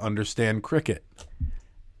is to understand cricket.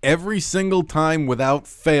 Every single time without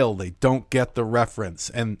fail, they don't get the reference.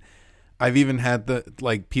 And I've even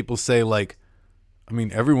had people say, like, I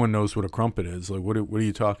mean, everyone knows what a crumpet is. Like, what are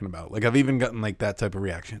you talking about? Like, I've even gotten like that type of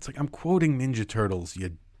reaction. It's like, I'm quoting Ninja Turtles,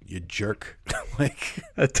 you jerk. Like,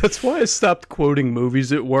 that's why I stopped quoting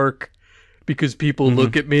movies at work, because people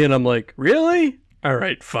look at me and I'm like, really? All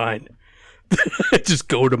right, fine. I just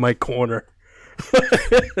go to my corner.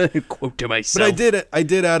 Quote to myself. But I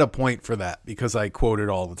did add a point for that, because I quote it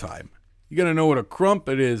all the time. You got to know what a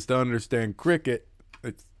crumpet is to understand cricket.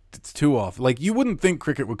 It's too often. Like, you wouldn't think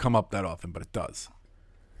cricket would come up that often, but it does.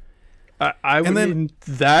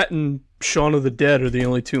 That and Shaun of the Dead are the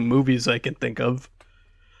only two movies I can think of.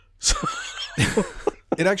 So.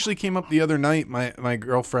 It actually came up the other night. My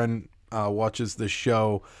girlfriend watches this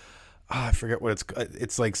show. I forget what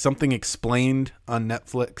it's like, something explained on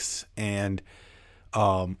Netflix, and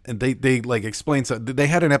they like explain. So they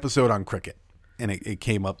had an episode on cricket, and it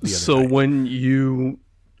came up the other night. So when you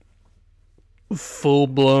full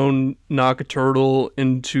blown knock a turtle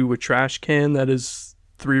into a trash can that is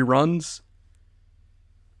 3 runs.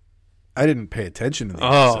 I didn't pay attention to the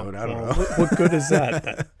episode. I don't know. What good is that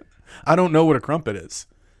then? I don't know what a crumpet is.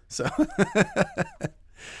 So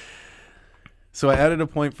So I added a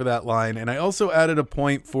point for that line, and I also added a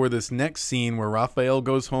point for this next scene where Raphael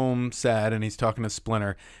goes home sad and he's talking to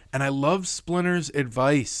Splinter. And I love Splinter's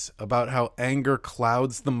advice about how anger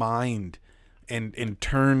clouds the mind, and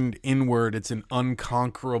turned inward, it's an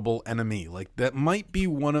unconquerable enemy. Like, that might be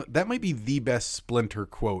the best Splinter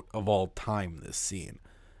quote of all time, this scene.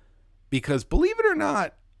 Because believe it or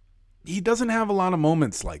not, he doesn't have a lot of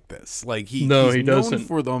moments like this. Like, he's known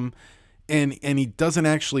for them, and he doesn't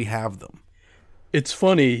actually have them. It's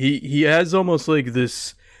funny. He has almost like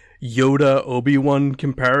this Yoda Obi-Wan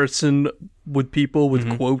comparison with people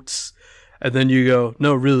with quotes, and then you go,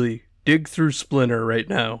 no, really, dig through Splinter right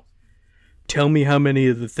now. Tell me how many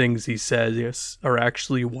of the things he says are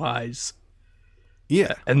actually wise.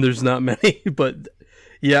 Yeah. And there's not many, but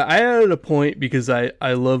yeah, I added a point because I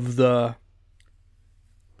love the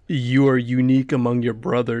you are unique among your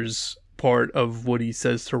brothers part of what he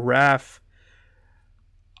says to Raph.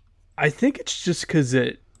 I think it's just because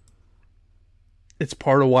it's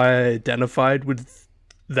part of why I identified with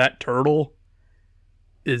that turtle.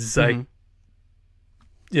 Is I,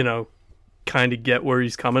 kind of get where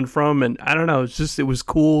he's coming from, and I don't know. It was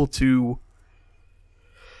cool to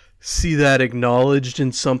see that acknowledged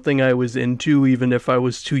in something I was into, even if I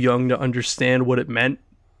was too young to understand what it meant.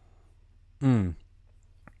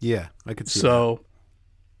 Yeah, I could see that.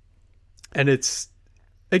 And it's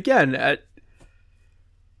again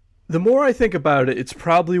the more I think about it, it's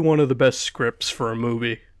probably one of the best scripts for a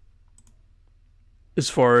movie. As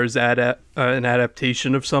far as an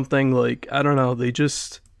adaptation of something, like, I don't know, they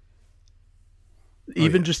just...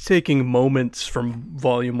 just taking moments from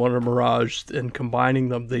Volume 1 of Mirage and combining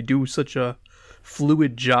them, they do such a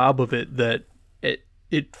fluid job of it that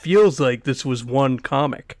it feels like this was one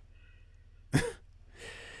comic.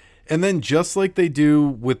 And then, just like they do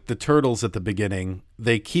with the turtles at the beginning,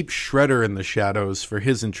 they keep Shredder in the shadows for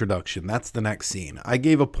his introduction. That's the next scene. I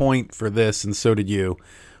gave a point for this, and so did you.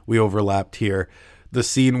 We overlapped here. The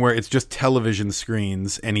scene where it's just television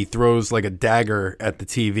screens, and he throws like a dagger at the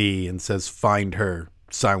TV and says, "Find her,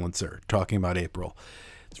 silencer," talking about April.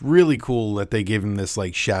 It's really cool that they give him this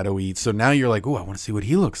like shadowy. So now you're like, oh, I want to see what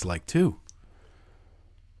he looks like too.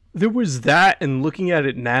 There was that, and looking at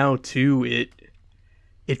it now too, it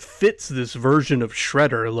fits this version of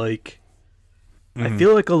Shredder. Like, I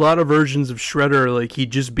feel like a lot of versions of Shredder, like, he'd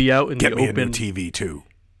just be out in the open. Get me a new TV too.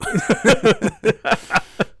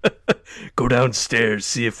 Go downstairs,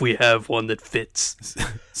 see if we have one that fits.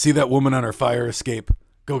 See that woman on her fire escape?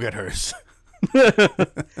 Go get hers.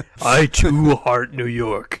 I too heart New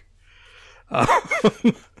York.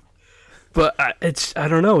 But I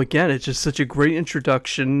don't know. Again, it's just such a great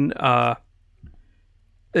introduction.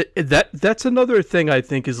 That's another thing I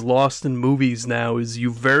think is lost in movies now, is you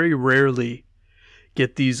very rarely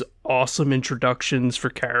get these awesome introductions for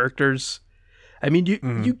characters. I mean,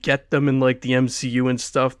 you get them in like the MCU and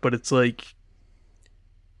stuff, but it's like,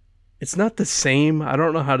 it's not the same. I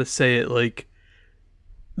don't know how to say it. Like,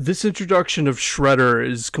 this introduction of Shredder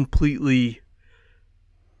is completely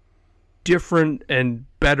different and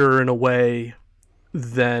better in a way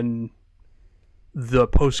than the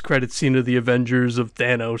post-credit scene of the Avengers of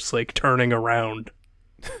Thanos, like, turning around.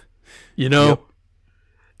 You know? Yep.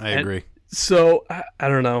 I agree. So, I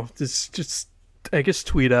don't know. It's just, I guess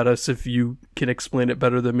tweet at us if you can explain it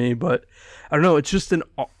better than me, but I don't know, it's just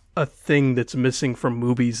a thing that's missing from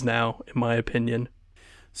movies now, in my opinion.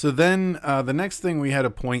 So then the next thing we had a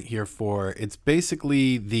point here for, it's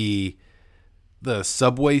basically the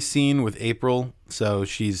subway scene with April. So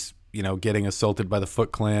she's, getting assaulted by the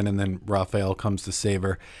Foot Clan, and then Raphael comes to save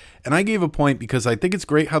her. And I gave a point because I think it's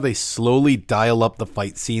great how they slowly dial up the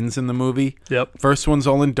fight scenes in the movie. Yep. First one's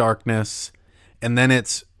all in darkness, and then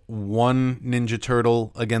it's one Ninja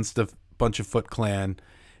Turtle against a bunch of Foot Clan.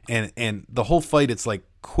 And the whole fight, it's like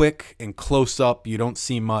quick and close up. You don't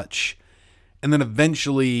see much. And then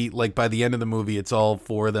eventually, like by the end of the movie, it's all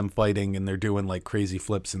four of them fighting and they're doing like crazy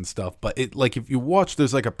flips and stuff. But it, like, if you watch,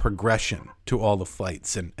 there's like a progression to all the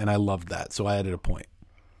fights. And I loved that. So I added a point.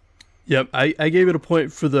 Yep. I gave it a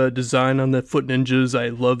point for the design on the Foot Ninjas. I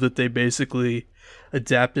love that they basically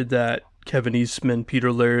adapted that Kevin Eastman,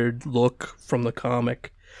 Peter Laird look from the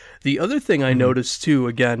comic. The other thing I noticed too,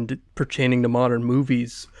 again, pertaining to modern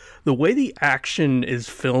movies, the way the action is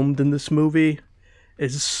filmed in this movie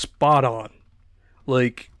is spot on.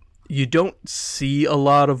 Like, you don't see a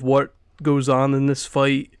lot of what goes on in this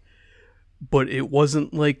fight, but it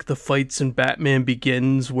wasn't like the fights in Batman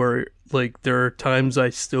Begins where, like, there are times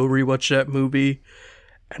I still rewatch that movie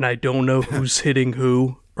and I don't know who's hitting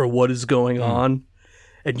who or what is going on.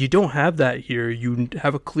 And you don't have that here. You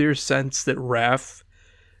have a clear sense that Raph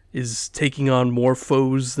is taking on more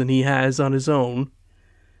foes than he has on his own.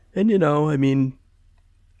 And, I mean,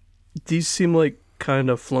 these seem like kind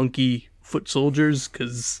of flunky foot soldiers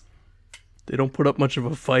because they don't put up much of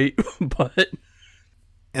a fight, but...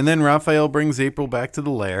 And then Raphael brings April back to the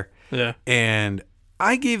lair. Yeah. And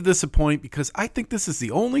I gave this a point because I think this is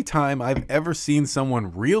the only time I've ever seen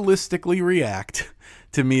someone realistically react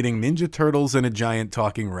to meeting Ninja Turtles and a giant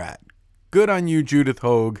talking rat. Good on you, Judith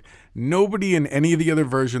Hoag. Nobody in any of the other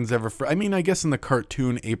versions ever... I mean, I guess in the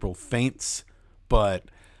cartoon, April faints, but...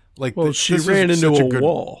 like, well, she ran into a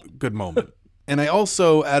wall. Good moment. And I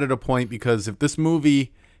also added a point because if this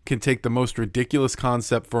movie can take the most ridiculous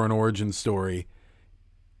concept for an origin story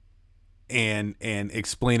and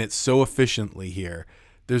explain it so efficiently here,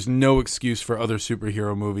 there's no excuse for other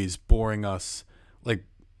superhero movies boring us. Like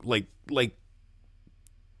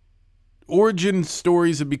origin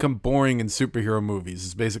stories have become boring in superhero movies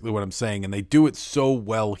is basically what I'm saying, and they do it so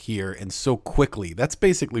well here and so quickly. That's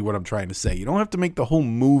basically what I'm trying to say. You don't have to make the whole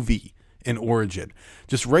movie an origin.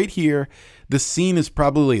 Just right here, the scene is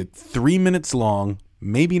probably 3 minutes long,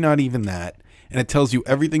 maybe not even that, and it tells you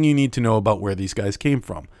everything you need to know about where these guys came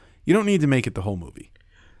from. You don't need to make it the whole movie.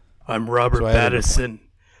 I'm Robert Pattinson.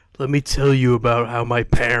 Let me tell you about how my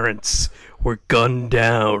parents were gunned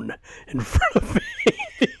down in front of me.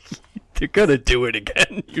 They're gonna do it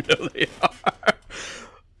again, they are.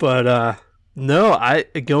 But no,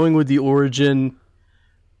 going with the origin.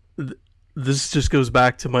 This just goes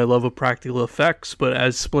back to my love of practical effects. But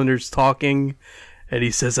as Splinter's talking, and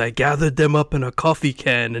he says, "I gathered them up in a coffee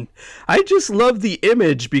can," and I just love the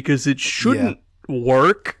image because it shouldn't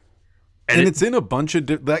work. And it's in a bunch of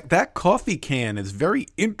that coffee can is very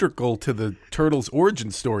integral to the Turtles'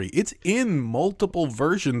 origin story. It's in multiple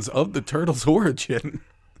versions of the Turtles' origin.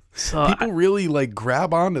 So people really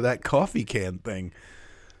grab onto that coffee can thing.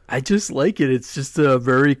 I just like it. It's just a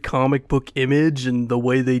very comic book image, and the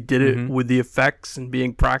way they did it with the effects and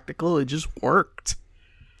being practical, it just worked.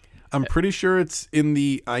 I'm pretty sure it's in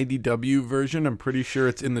the IDW version. I'm pretty sure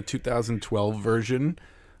it's in the 2012 version.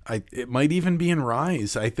 It might even be in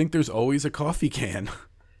Rise. I think there's always a coffee can.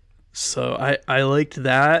 So I liked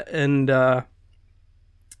that, and oh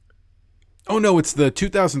no, it's the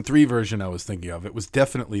 2003 version I was thinking of. It was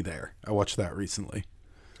definitely there. I watched that recently.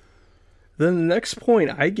 Then the next point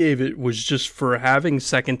I gave it was just for having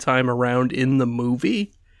second time around in the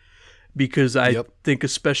movie, because I think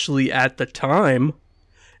especially at the time,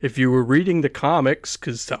 if you were reading the comics,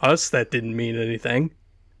 because to us that didn't mean anything.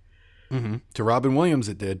 Mm-hmm. To Robin Williams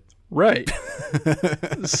it did. Right.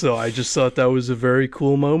 So I just thought that was a very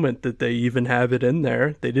cool moment that they even have it in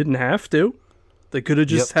there. They didn't have to. They could have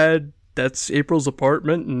just had, that's April's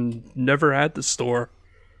apartment and never had the store.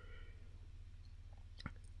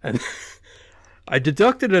 And I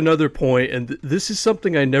deducted another point, and this is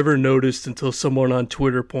something I never noticed until someone on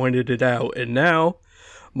Twitter pointed it out. And now,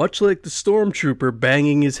 much like the Stormtrooper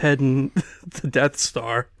banging his head in the Death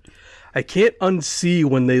Star, I can't unsee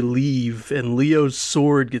when they leave and Leo's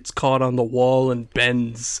sword gets caught on the wall and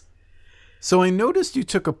bends. So I noticed you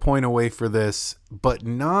took a point away for this, but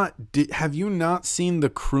have you not seen the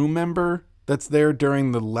crew member that's there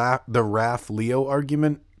during the Raph Leo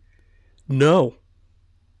argument? No.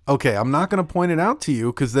 Okay, I'm not going to point it out to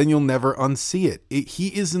you because then you'll never unsee it. He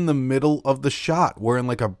is in the middle of the shot wearing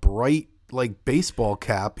like a bright like baseball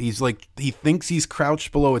cap. He's like, he thinks he's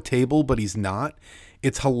crouched below a table, but he's not.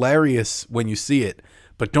 It's hilarious when you see it,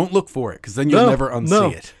 but don't look for it because then you'll never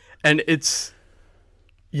unsee it. And it's,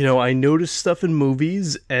 you know, I notice stuff in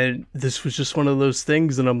movies and this was just one of those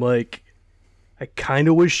things. And I'm like, I kind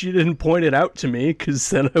of wish you didn't point it out to me because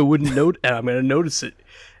then I wouldn't note. I'm going to notice it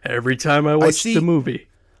every time I watch the movie.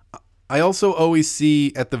 I also always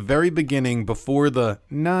see at the very beginning before the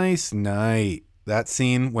nice night, that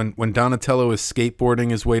scene when Donatello is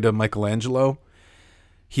skateboarding his way to Michelangelo,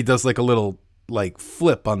 he does like a little like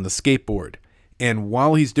flip on the skateboard. And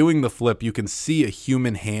while he's doing the flip, you can see a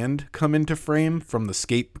human hand come into frame from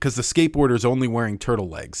the because the skateboarder's only wearing turtle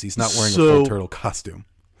legs. He's not wearing a full turtle costume.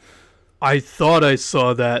 I thought I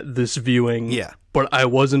saw that this viewing, but I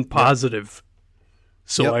wasn't positive.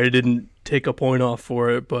 So I didn't take a point off for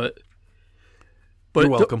it, but you're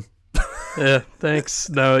welcome. Yeah, thanks.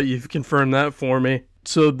 Now you've confirmed that for me.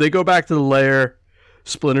 So they go back to the lair.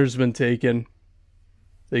 Splinter's been taken.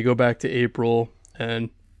 They go back to April, and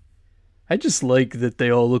I just like that they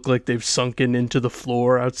all look like they've sunken into the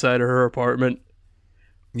floor outside of her apartment.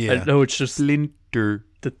 Yeah. I know it's just Splinter.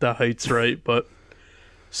 That the height's right, but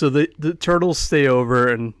so the turtles stay over,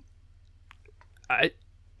 and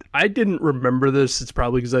I didn't remember this. It's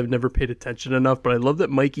probably because I've never paid attention enough, but I love that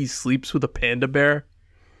Mikey sleeps with a panda bear.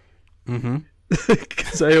 Mm-hmm.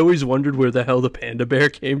 Because I always wondered where the hell the panda bear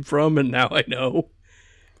came from, and now I know.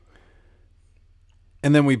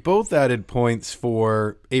 And then we both added points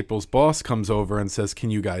for April's boss comes over and says, "Can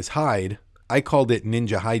you guys hide?" I called it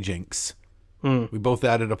ninja hijinks. We both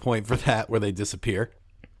added a point for that where they disappear.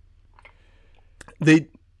 I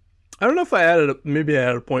don't know if I added maybe I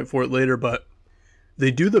added a point for it later, but they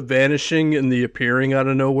do the vanishing and the appearing out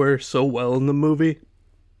of nowhere so well in the movie.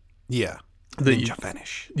 Yeah. That Ninja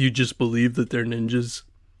vanish. You just believe that they're ninjas.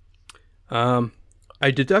 I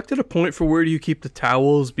deducted a point for where do you keep the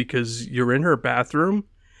towels because you're in her bathroom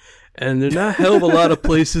and there's not a hell of a lot of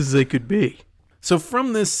places they could be. So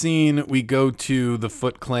from this scene, we go to the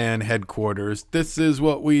Foot Clan headquarters. This is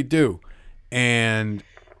what we do. And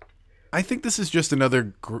I think this is just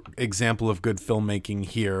another example of good filmmaking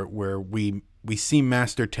here where we see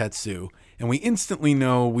Master Tetsu and we instantly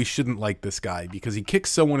know we shouldn't like this guy because he kicks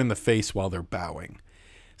someone in the face while they're bowing.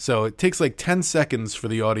 So it takes like 10 seconds for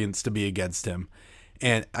the audience to be against him.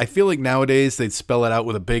 And I feel like nowadays they'd spell it out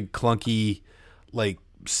with a big clunky like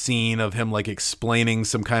scene of him like explaining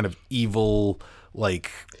some kind of evil like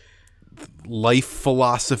life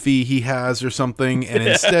philosophy he has or something. And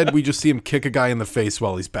instead we just see him kick a guy in the face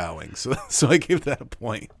while he's bowing. So I give that a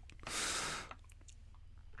point.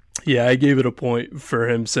 Yeah, I gave it a point for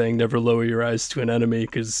him saying never lower your eyes to an enemy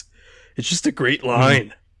because it's just a great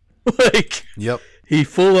line. Like, yep. He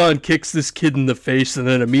full on kicks this kid in the face and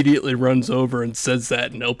then immediately runs over and says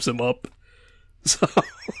that and helps him up. So.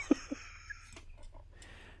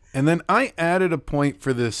 And then I added a point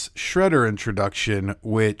for this Shredder introduction,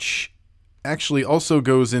 which actually also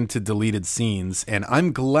goes into deleted scenes. And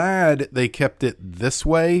I'm glad they kept it this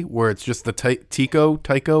way, where it's just the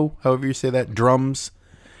taiko, however you say that, drums.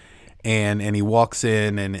 And he walks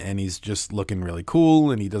in and he's just looking really cool.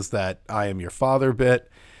 And he does that I am your father bit.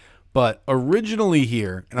 But originally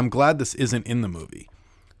here, and I'm glad this isn't in the movie,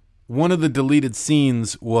 one of the deleted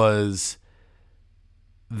scenes was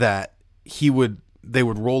that they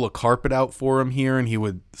would roll a carpet out for him here and he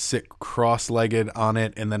would sit cross-legged on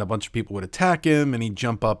it and then a bunch of people would attack him and he'd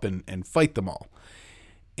jump up and fight them all.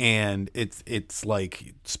 And it's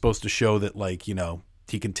like supposed to show that like, you know,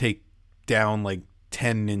 he can take down like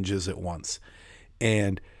 10 ninjas at once.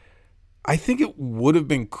 And I think it would have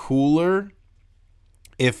been cooler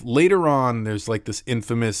if later on there's like this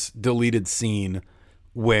infamous deleted scene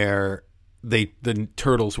where the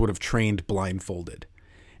turtles would have trained blindfolded.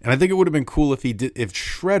 And I think it would have been cool if if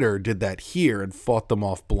Shredder did that here and fought them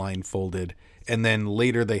off blindfolded. And then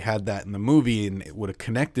later they had that in the movie and it would have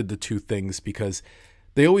connected the two things because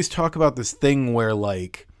they always talk about this thing where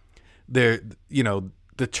like they're, you know,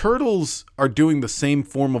 the turtles are doing the same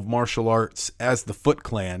form of martial arts as the Foot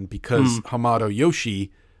Clan because Hamato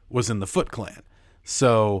Yoshi was in the Foot Clan.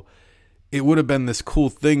 So it would have been this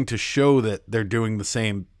cool thing to show that they're doing the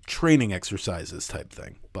same training exercises type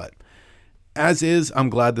thing. But as is,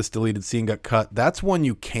 I'm glad this deleted scene got cut. That's one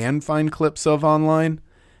you can find clips of online.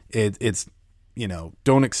 It's, you know,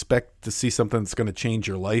 don't expect to see something that's going to change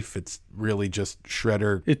your life. It's really just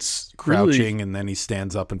Shredder crouching really, and then he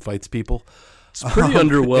stands up and fights people. It's pretty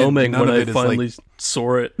underwhelming when I finally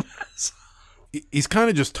saw it. He's kind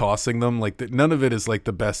of just tossing them. Like none of it is like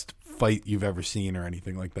the best fight you've ever seen or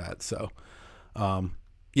anything like that. So,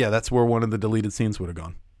 yeah, that's where one of the deleted scenes would have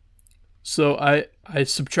gone. So I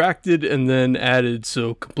subtracted and then added,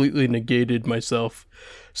 so completely negated myself.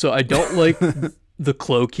 So I don't like the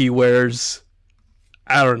cloak he wears.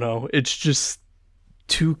 I don't know. It's just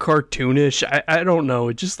too cartoonish. I don't know.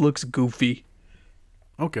 It just looks goofy.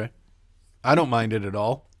 Okay. I don't mind it at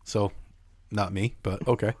all. So, not me, but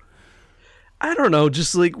okay. I don't know.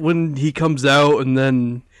 Just like when he comes out and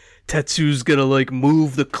then Tetsu's gonna like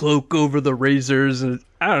move the cloak over the razors. And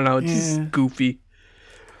I don't know. It's just goofy.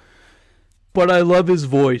 But I love his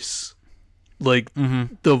voice. Like,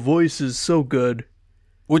 the voice is so good.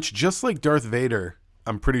 Which, just like Darth Vader,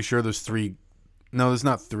 I'm pretty sure there's three. No, there's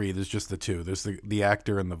not three. There's just the two. There's the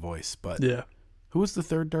actor and the voice. But yeah. Who was the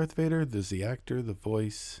third Darth Vader? There's the actor, the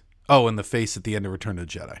voice. Oh, and the face at the end of Return of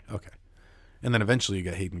the Jedi. Okay. And then eventually you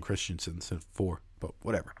got Hayden Christensen, so 4. But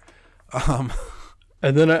whatever.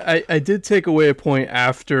 And then I did take away a point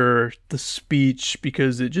after the speech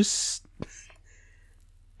because it just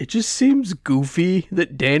seems goofy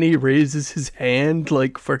that Danny raises his hand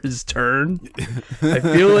like for his turn. I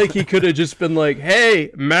feel like he could have just been like,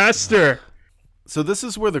 "Hey, master." So this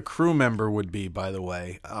is where the crew member would be, by the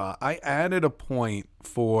way. I added a point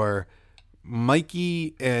for Leo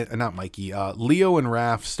and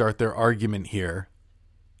Raph start their argument here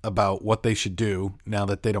about what they should do now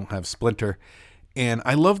that they don't have Splinter. And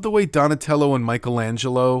I love the way Donatello and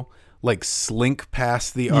Michelangelo like slink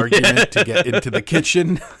past the argument to get into the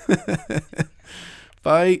kitchen.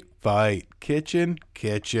 Fight, kitchen.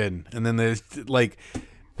 And then there's like,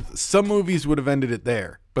 some movies would have ended it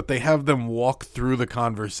there, but they have them walk through the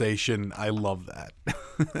conversation. I love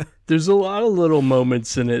that. There's a lot of little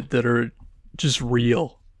moments in it that are just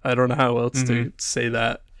real. I don't know how else to say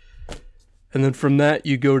that. And then from that,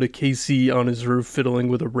 you go to Casey on his roof fiddling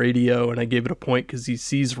with a radio, and I gave it a point because he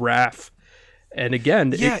sees Raph. And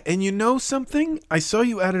again... and you know something? I saw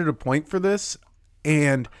you added a point for this,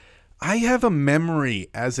 and I have a memory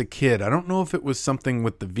as a kid. I don't know if it was something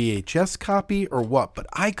with the VHS copy or what, but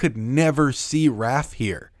I could never see Raph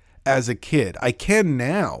here as a kid. I can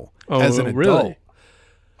now as an adult. Really?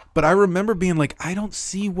 But I remember being like, I don't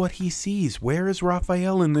see what he sees. Where is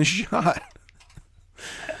Raphael in this shot?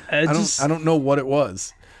 I don't know what it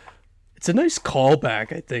was. It's a nice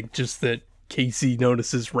callback, I think, just that Casey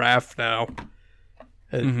notices Raph now.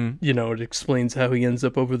 And, you know, it explains how he ends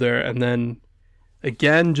up over there. And then,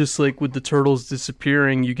 again, just like with the turtles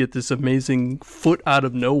disappearing, you get this amazing foot out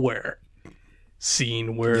of nowhere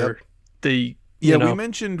scene where they... we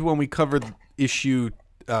mentioned when we covered issue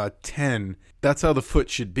 10, that's how the foot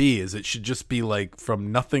should be, is it should just be like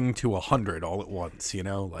from nothing to 100 all at once, you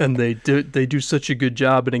know? Like, and they do such a good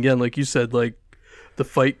job. And again, like you said, like the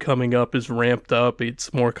fight coming up is ramped up.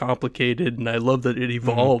 It's more complicated. And I love that it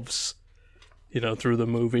evolves, you know, through the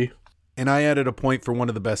movie. And I added a point for one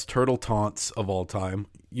of the best turtle taunts of all time.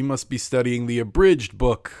 You must be studying the abridged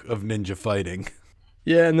book of ninja fighting.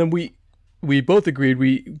 Yeah, and then we both agreed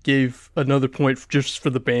we gave another point just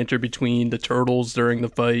for the banter between the turtles during the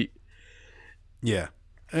fight. Yeah.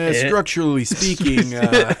 Structurally speaking.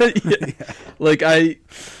 Like, I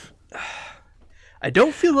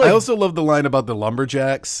don't feel like... I also love the line about the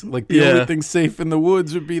lumberjacks. Like, the only thing safe in the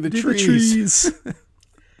woods would be the trees.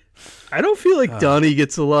 I don't feel like Donnie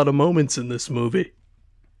gets a lot of moments in this movie.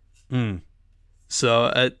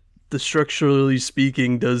 So, the structurally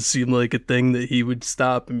speaking does seem like a thing that he would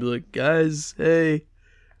stop and be like, guys, hey,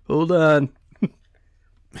 hold on.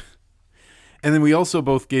 And then we also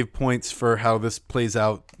both gave points for how this plays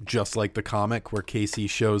out just like the comic, where Casey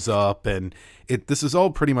shows up, and this is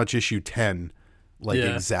all pretty much issue 10,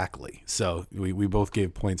 exactly. So we both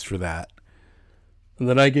gave points for that. And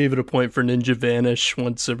then I gave it a point for Ninja Vanish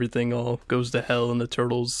once everything all goes to hell and the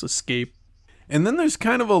turtles escape. And then there's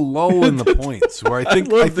kind of a lull in the points where I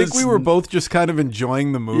think we were both just kind of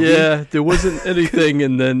enjoying the movie. Yeah, there wasn't anything,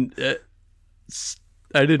 and then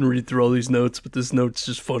I didn't read through all these notes, but this note's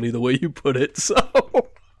just funny the way you put it. So,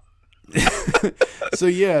 so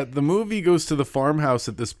yeah, the movie goes to the farmhouse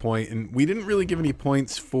at this point, and we didn't really give any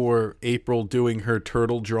points for April doing her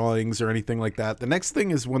turtle drawings or anything like that. The next thing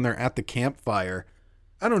is when they're at the campfire.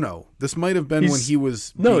 I don't know. This might have been when he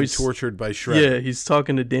was being tortured by Shredder. Yeah, he's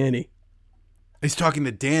talking to Danny. He's talking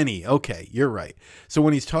to Danny. Okay, you're right. So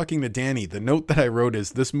when he's talking to Danny, the note that I wrote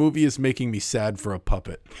is, this movie is making me sad for a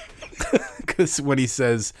puppet. Because when he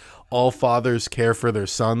says, all fathers care for their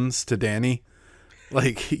sons to Danny,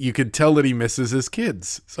 like, you could tell that he misses his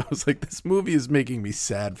kids. So I was like, this movie is making me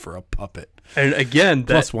sad for a puppet. And again,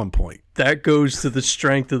 plus 1 point. That goes to the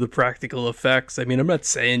strength of the practical effects. I mean, I'm not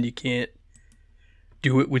saying you can't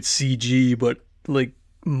do it with CG, but like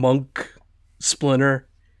monk Splinter.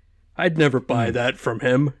 I'd never buy that from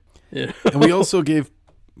him. Yeah. And we also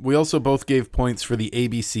both gave points for the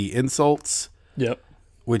ABC insults. Yep.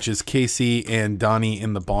 Which is Casey and Donnie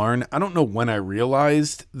in the barn. I don't know when I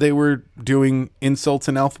realized they were doing insults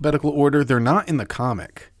in alphabetical order. They're not in the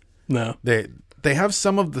comic. No. They have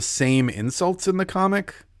some of the same insults in the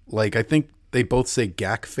comic. Like, I think they both say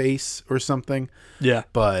gack face or something. Yeah.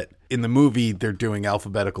 But in the movie, they're doing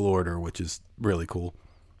alphabetical order, which is really cool.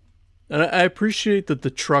 And I appreciate that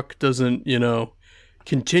the truck doesn't,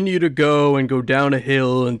 continue to go and go down a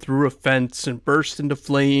hill and through a fence and burst into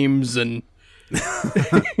flames and...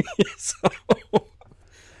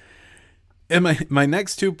 And my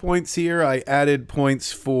next 2 points here, I added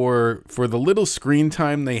points for the little screen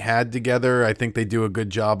time they had together. I think they do a good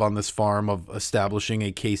job on this farm of establishing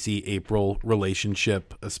a Casey-April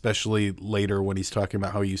relationship, especially later when he's talking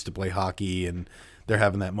about how he used to play hockey and they're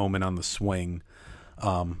having that moment on the swing.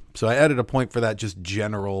 So I added a point for that just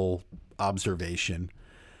general observation.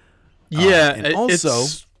 Yeah, and also,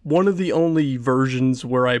 it's one of the only versions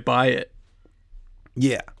where I buy it.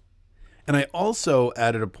 Yeah. And I also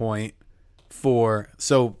added a point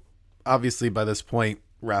so obviously by this point,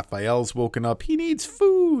 Raphael's woken up. He needs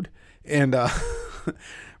food. And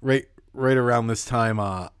right around this time,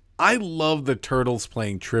 I love the Turtles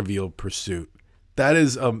playing Trivial Pursuit. That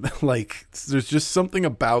is, like, there's just something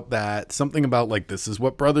about that. Something about, like, this is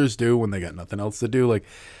what brothers do when they got nothing else to do. Like,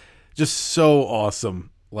 just so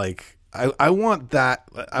awesome. Like, I want that.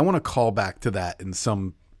 I want to call back to that in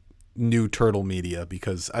some new Turtle media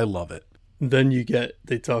because I love it. Then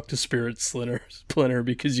they talk to Spirit Splinter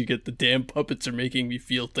because you get the damn puppets are making me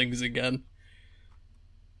feel things again.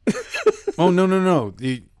 Oh, no.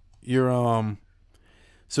 You're,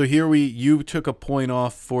 so here you took a point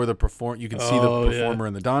off for the you can see the performer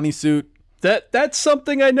in the Donnie suit. That's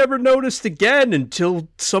something I never noticed again until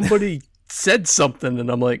somebody said something and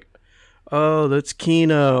I'm like, oh, that's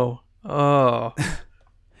Keno. Oh.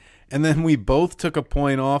 And then we both took a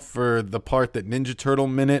point off for the part that Ninja Turtle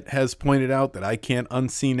Minute has pointed out that I can't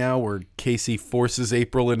unsee now, where Casey forces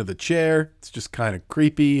April into the chair. It's just kind of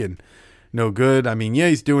creepy and no good. I mean, yeah,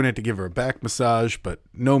 he's doing it to give her a back massage, but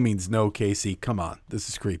no means no, Casey. Come on. This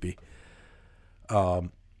is creepy. I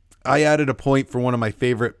added a point for one of my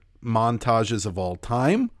favorite montages of all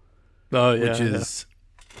time. Oh, yeah. Which is,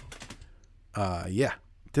 yeah.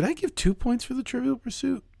 Did I give 2 points for the Trivial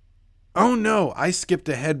Pursuit? Oh, no, I skipped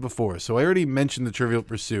ahead before, so I already mentioned the Trivial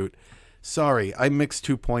Pursuit. Sorry, I mixed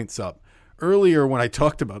 2 points up. Earlier, when I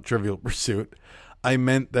talked about Trivial Pursuit, I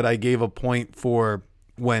meant that I gave a point for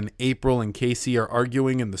when April and Casey are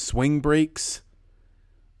arguing and the swing breaks.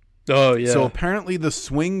 Oh, yeah. So apparently the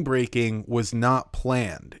swing breaking was not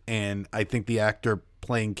planned, and I think the actor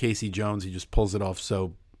playing Casey Jones, he just pulls it off.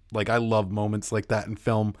 So, like, I love moments like that in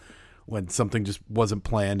film, when something just wasn't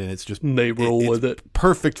planned and it's just they roll with it.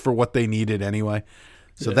 Perfect for what they needed anyway.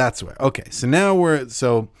 So that's where. Okay, so now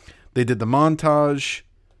they did the montage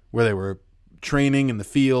where they were training in the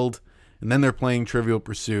field and then they're playing Trivial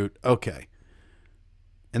Pursuit. Okay.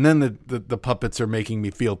 And then the puppets are making me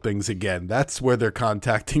feel things again. That's where they're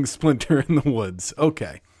contacting Splinter in the woods.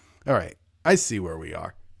 Okay. All right. I see where we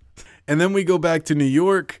are. And then we go back to New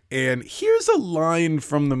York, and here's a line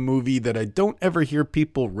from the movie that I don't ever hear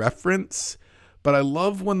people reference, but I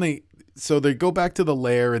love when they go back to the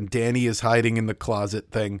lair, and Danny is hiding in the closet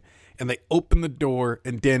thing, and they open the door,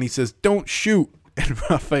 and Danny says, "Don't shoot," and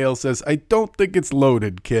Raphael says, "I don't think it's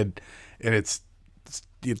loaded, kid," and it's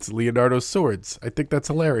Leonardo's swords. I think that's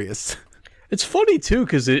hilarious. It's funny, too,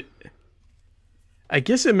 because I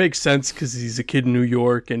guess it makes sense because he's a kid in New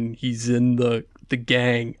York, and he's in the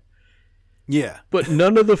gang. Yeah. But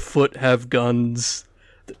none of the Foot have guns.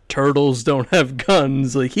 The Turtles don't have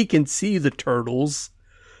guns. Like, he can see the Turtles.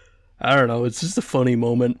 I don't know. It's just a funny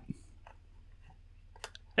moment.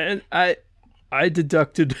 And I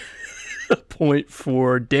deducted a point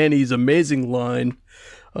for Danny's amazing line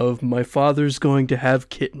of, "My father's going to have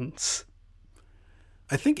kittens."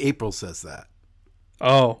 I think April says that.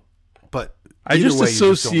 Oh. But I just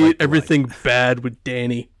associate everything bad with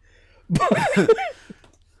Danny.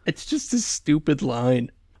 It's just a stupid line.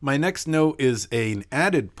 My next note is an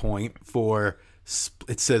added point for,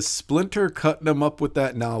 it says, Splinter cutting him up with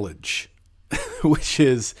that knowledge, which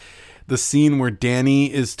is the scene where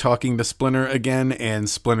Danny is talking to Splinter again, and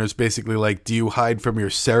Splinter's basically like, "Do you hide from your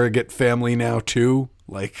surrogate family now too?"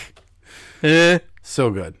 Like, so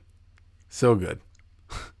good. So good.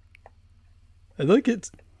 I think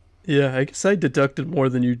it's, yeah, I guess I deducted more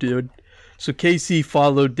than you did. So Casey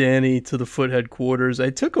followed Danny to the Foot headquarters. I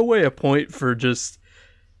took away a point for just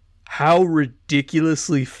how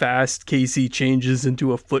ridiculously fast Casey changes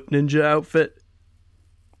into a foot ninja outfit.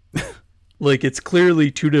 Like, it's clearly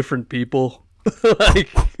two different people. Like,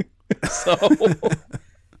 so.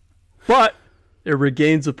 But it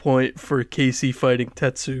regains a point for Casey fighting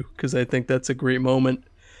Tetsu, because I think that's a great moment.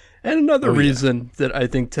 And another reason that I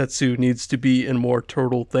think Tetsu needs to be in more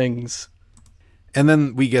turtle things. And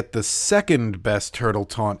then we get the second best turtle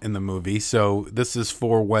taunt in the movie. So this is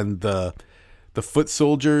for when the foot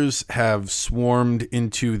soldiers have swarmed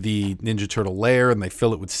into the Ninja Turtle lair and they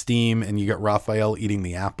fill it with steam, and you get Raphael eating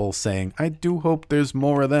the apple saying, "I do hope there's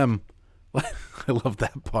more of them." I love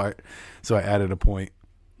that part. So I added a point.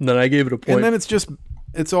 And then I gave it a point. And then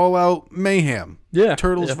it's all out mayhem. Yeah.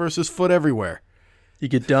 Turtles versus foot everywhere. You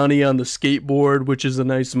get Donnie on the skateboard, which is a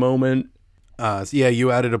nice moment. So yeah, you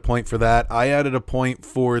added a point for that. I added a point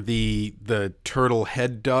for the turtle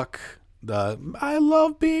head duck. I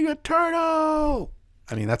love being a turtle.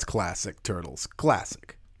 I mean, that's classic Turtles.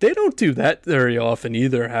 Classic. They don't do that very often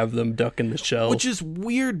either, have them duck in the shell. Which is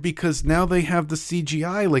weird because now they have the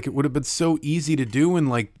CGI. Like, it would have been so easy to do in,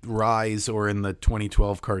 like, Rise or in the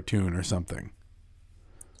 2012 cartoon or something.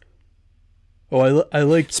 Oh, I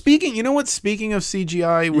like... You know what? Speaking of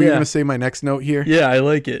CGI, were you going to say my next note here? Yeah, I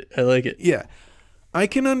like it. Yeah. I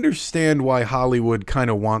can understand why Hollywood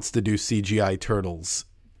kind of wants to do CGI turtles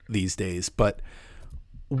these days, but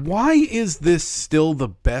why is this still the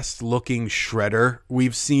best looking Shredder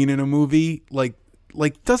we've seen in a movie? Like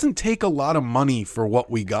doesn't take a lot of money for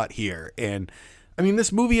what we got here. And I mean,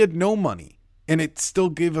 this movie had no money and it still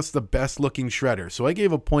gave us the best looking Shredder. So I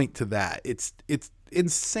gave a point to that. It's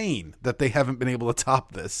insane that they haven't been able to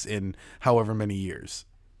top this in however many years.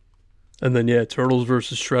 And then, Turtles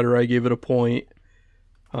versus Shredder, I gave it a point.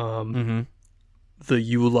 The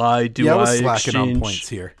you lie, do I was slacking exchange. on points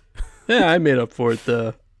here. Yeah, I made up for it.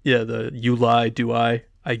 The you lie, do I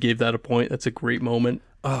gave that a point. That's a great moment.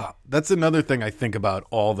 That's another thing I think about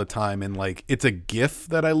all the time, and like, it's a GIF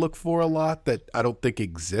that I look for a lot that I don't think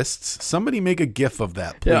exists. Somebody make a GIF of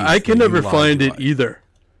that, please. Yeah, I can never find it either.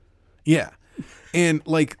 Yeah. And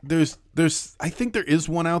like, there's I think there is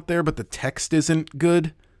one out there, but the text isn't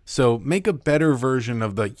good. So make a better version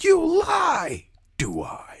of the "you lie, do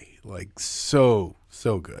I?" Like, so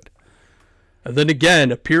good. And then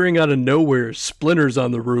again, appearing out of nowhere, Splinter's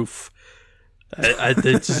on the roof.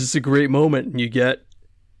 It's just a great moment, and you get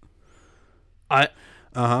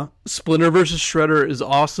Splinter versus Shredder is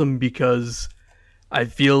awesome because I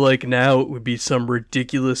feel like now it would be some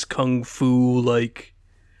ridiculous kung fu like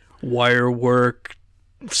wire work,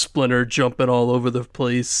 Splinter jumping all over the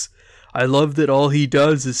place. I love that all he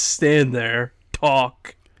does is stand there,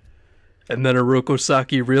 talk, and then Hiroko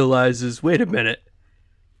Saki realizes, wait a minute,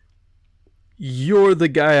 you're the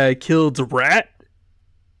guy I killed, Rat?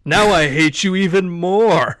 Now I hate you even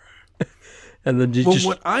more. And then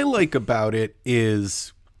what I like about it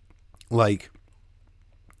is, like,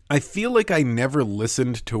 I feel like I never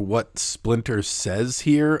listened to what Splinter says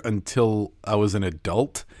here until I was an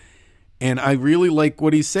adult. And I really like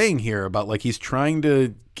what he's saying here about, like, he's trying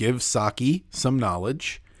to give Saki some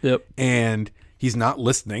knowledge. Yep. And he's not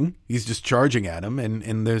listening. He's just charging at him.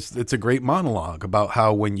 And it's a great monologue about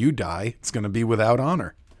how when you die, it's going to be without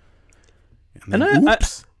honor. And then,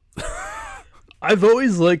 oops. I've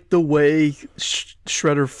always liked the way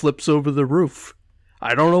Shredder flips over the roof.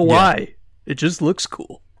 I don't know why. Yeah. It just looks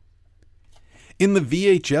cool. In the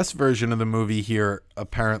VHS version of the movie here,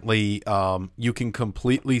 apparently, you can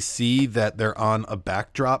completely see that they're on a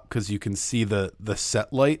backdrop because you can see the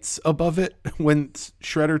set lights above it when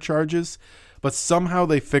Shredder charges. But somehow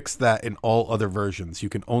they fixed that in all other versions. You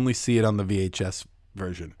can only see it on the VHS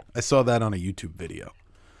version. I saw that on a YouTube video.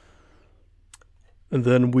 And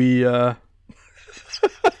then we...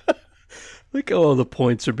 Look how all the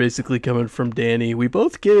points are basically coming from Danny. We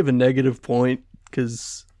both gave a negative point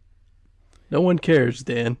because no one cares,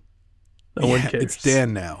 Dan. No one cares. It's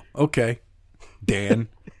Dan now. Okay. Dan,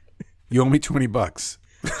 you owe me $20.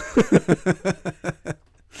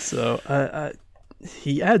 So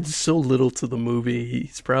he adds so little to the movie.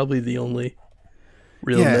 He's probably the only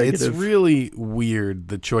real negative. It's really weird,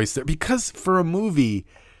 the choice there. Because for a movie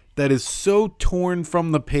that is so torn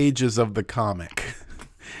from the pages of the comic,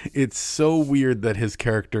 it's so weird that his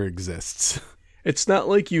character exists. It's not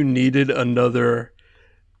like you needed another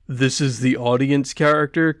this is the audience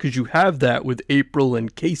character, because you have that with April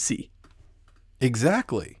and Casey.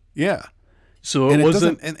 Exactly. Yeah. So it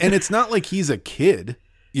wasn't and it's not like he's a kid,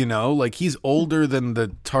 you know, like he's older than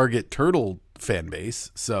the target turtle fan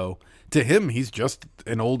base. So to him, he's just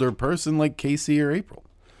an older person like Casey or April.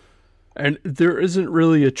 And there isn't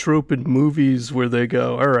really a trope in movies where they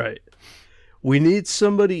go, all right, We need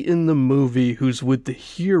somebody in the movie who's with the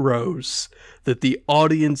heroes that the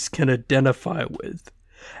audience can identify with.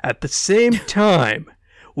 At the same time,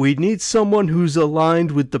 we need someone who's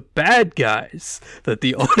aligned with the bad guys that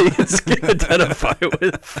the audience can identify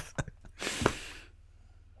with.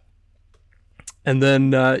 And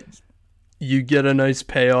then you get a nice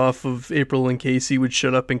payoff of April and Casey would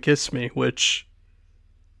shut up and kiss me, which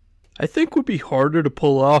I think would be harder to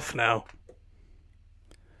pull off now.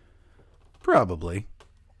 Probably.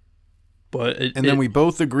 But then we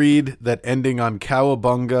both agreed that ending on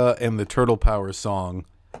Cowabunga and the Turtle Power song,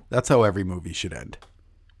 that's how every movie should end.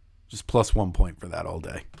 Just plus 1 point for that all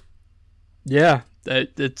day. Yeah,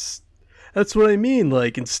 that's what I mean.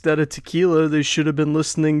 Like, instead of Tequila, they should have been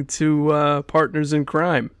listening to Partners in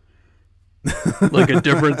Crime. Like a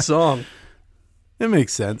different song. It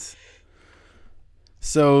makes sense.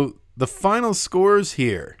 So the final scores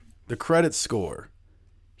here, the credit score.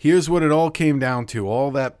 Here's what it all came down to. All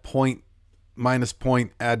that point, minus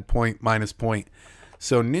point, add point, minus point.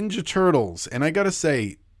 So Ninja Turtles, and I gotta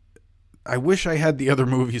say, I wish I had the other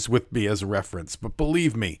movies with me as a reference, but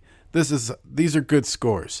believe me, these are good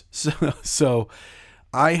scores. So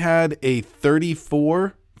I had a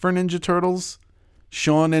 34 for Ninja Turtles.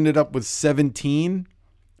 Sean ended up with 17,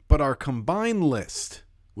 but our combined list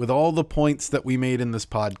with all the points that we made in this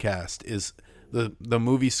podcast is the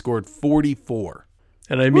movie scored 44.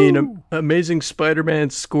 And I mean, Amazing Spider-Man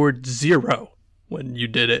scored 0 when you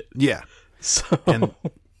did it. Yeah. So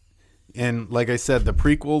and like I said, the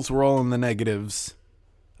prequels were all in the negatives.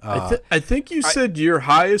 I think you said your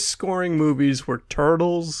highest scoring movies were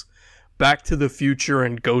Turtles, Back to the Future,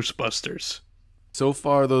 and Ghostbusters. So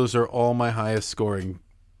far, those are all my highest scoring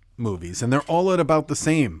movies. And they're all at about the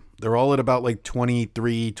same. They're all at about like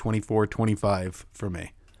 23, 24, 25 for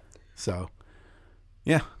me. So,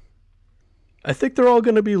 yeah. I think they're all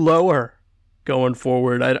going to be lower going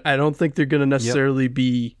forward. I don't think they're going to necessarily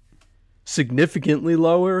be significantly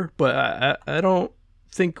lower, but I don't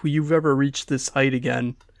think you've ever reached this height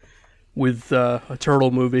again with a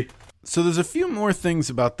turtle movie. So there's a few more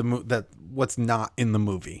things about the what's not in the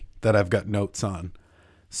movie that I've got notes on.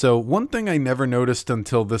 So one thing I never noticed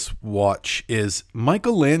until this watch is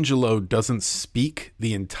Michelangelo doesn't speak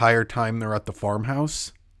the entire time they're at the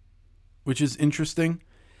farmhouse, which is interesting.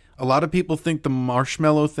 A lot of people think the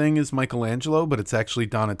marshmallow thing is Michelangelo, but it's actually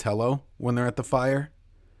Donatello when they're at the fire.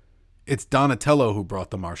 It's Donatello who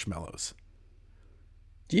brought the marshmallows.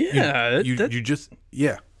 Yeah.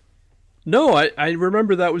 Yeah. No, I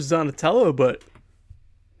remember that was Donatello, but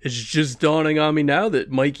it's just dawning on me now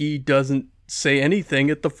that Mikey doesn't say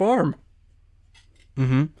anything at the farm.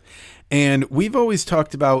 Mm-hmm. And we've always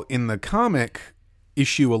talked about in the comic,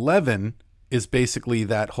 issue 11 is basically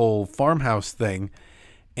that whole farmhouse thing.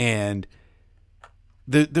 And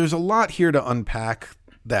there's a lot here to unpack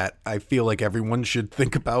that I feel like everyone should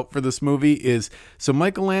think about for this movie.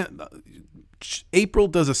 April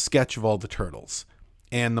does a sketch of all the turtles,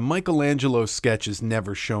 and the Michelangelo sketch is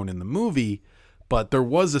never shown in the movie, but there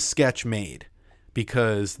was a sketch made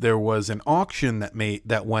because there was an auction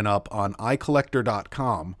that went up on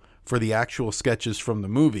iCollector.com for the actual sketches from the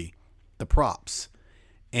movie, the props,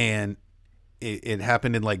 and it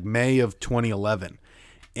happened in like May of 2011.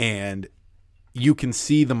 And you can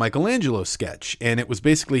see the Michelangelo sketch, and it was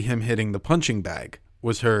basically him hitting the punching bag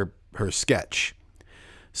was her sketch.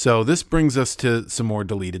 So this brings us to some more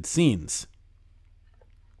deleted scenes.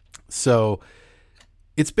 So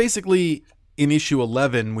it's basically in issue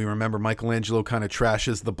 11, we remember Michelangelo kind of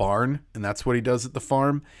trashes the barn, and that's what he does at the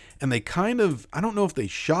farm. And they kind of, I don't know if they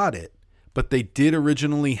shot it, but they did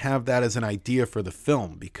originally have that as an idea for the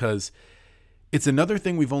film, because it's another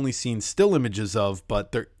thing we've only seen still images of,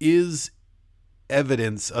 but there is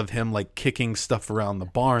evidence of him like kicking stuff around the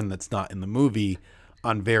barn that's not in the movie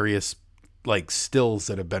on various like stills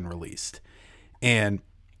that have been released. And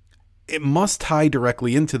it must tie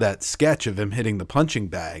directly into that sketch of him hitting the punching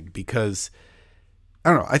bag, because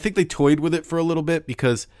I don't know, I think they toyed with it for a little bit,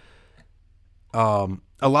 because a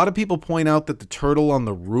lot of people point out that the turtle on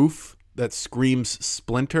the roof that screams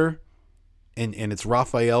Splinter, and it's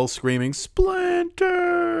Raphael screaming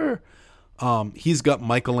Splinter, he's got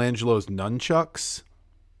Michelangelo's nunchucks,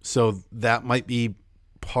 so that might be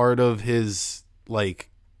part of his like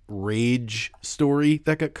rage story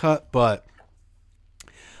that got cut. But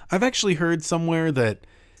I've actually heard somewhere that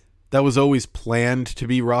was always planned to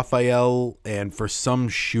be Raphael, and for some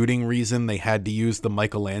shooting reason they had to use the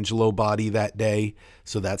Michelangelo body that day,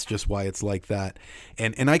 so that's just why it's like that.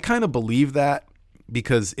 And I kind of believe that,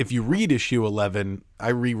 because if you read issue 11, I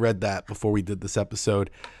reread that before we did this episode,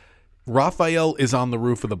 Raphael is on the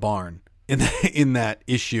roof of the barn, in that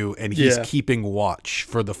issue, and he's keeping watch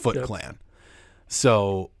for the Foot Clan.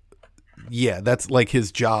 So yeah, that's like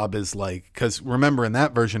his job is like, because remember in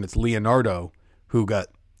that version it's Leonardo who got,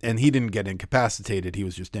 and he didn't get incapacitated, he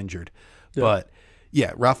was just injured. But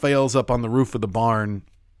yeah, Raphael's up on the roof of the barn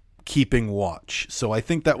keeping watch. So I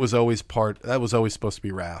think that was always supposed to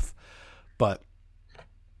be Raph. But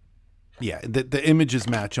yeah, the images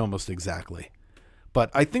match almost exactly. But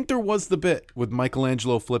I think there was the bit with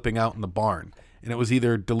Michelangelo flipping out in the barn, and it was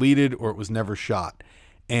either deleted or it was never shot.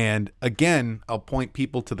 And again, I'll point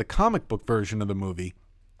people to the comic book version of the movie.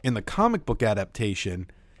 In the comic book adaptation,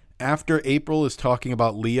 after April is talking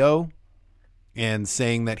about Leo and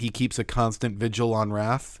saying that he keeps a constant vigil on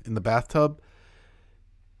Raph in the bathtub,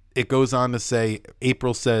 it goes on to say,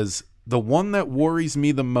 April says, "The one that worries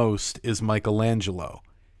me the most is Michelangelo.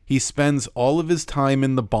 He spends all of his time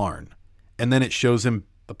in the barn." And then it shows him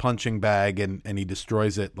the punching bag and he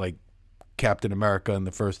destroys it like Captain America in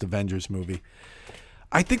the first Avengers movie.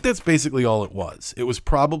 I think that's basically all it was. It was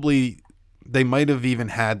probably, they might have even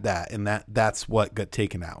had that, and that's what got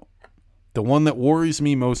taken out. The one that worries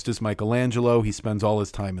me most is Michelangelo. He spends all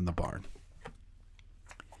his time in the barn.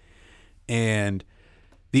 And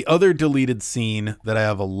the other deleted scene that I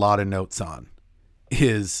have a lot of notes on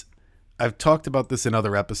is, I've talked about this in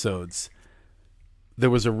other episodes. There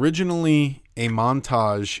was originally a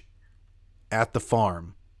montage at the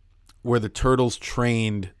farm where the turtles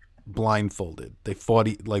trained blindfolded. They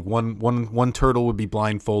fought, like one turtle would be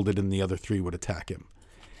blindfolded and the other three would attack him.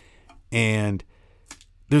 And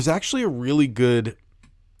there's actually a really good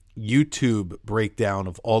YouTube breakdown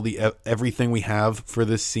of all the everything we have for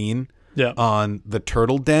this scene on the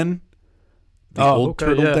turtle den, the old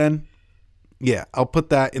turtle den. Yeah, I'll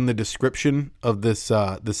put that in the description of this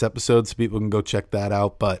episode so people can go check that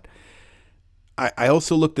out. But I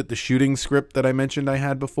also looked at the shooting script that I mentioned I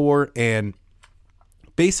had before, and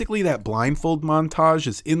basically that blindfold montage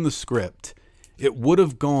is in the script. It would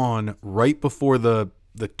have gone right before the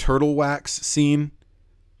turtle wax scene,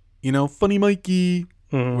 you know, Funny Mikey,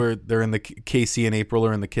 where they're in the, Casey and April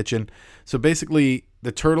are in the kitchen. So basically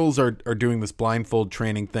the turtles are doing this blindfold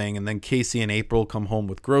training thing, and then Casey and April come home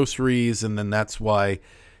with groceries, and then that's why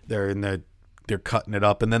they're cutting it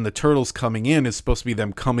up. And then the turtles coming in is supposed to be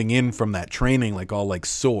them coming in from that training, like all like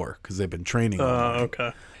sore because they've been training.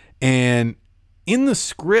 Okay. And in the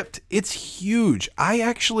script, it's huge.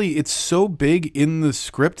 It's so big in the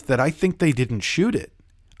script that I think they didn't shoot it.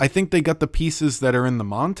 I think they got the pieces that are in the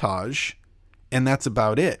montage, and that's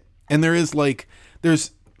about it. And there is like,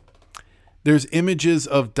 there's images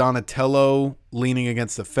of Donatello leaning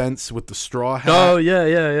against the fence with the straw hat. Oh,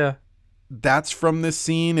 yeah. That's from this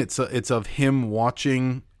scene. It's of him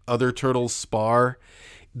watching other turtles spar.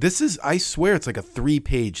 This is, I swear, it's like a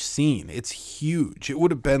 3-page scene. It's huge. It would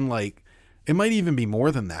have been like, it might even be more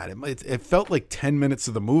than that. It felt like 10 minutes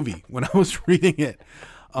of the movie when I was reading it.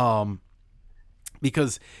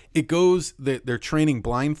 Because it goes, they're training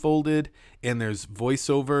blindfolded, and there's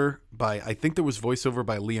voiceover I think there was voiceover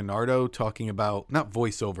by Leonardo talking about, not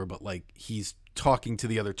voiceover, but like he's talking to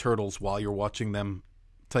the other turtles while you're watching them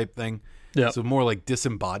type thing. Yeah. So more like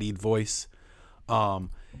disembodied voice. And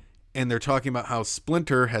they're talking about how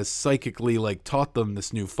Splinter has psychically like taught them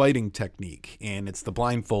this new fighting technique, and it's the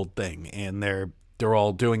blindfold thing, and they're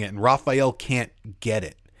all doing it, and Raphael can't get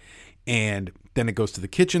it. And then it goes to the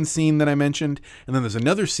kitchen scene that I mentioned. And then there's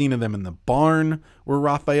another scene of them in the barn where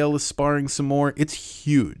Raphael is sparring some more. It's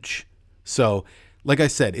huge. So, like I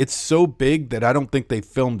said, it's so big that I don't think they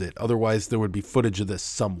filmed it. Otherwise, there would be footage of this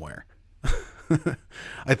somewhere.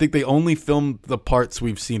 I think they only filmed the parts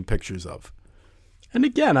we've seen pictures of. And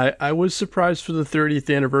again, I was surprised for the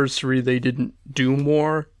 30th anniversary they didn't do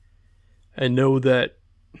more. I know that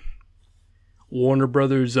Warner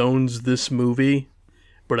Brothers owns this movie,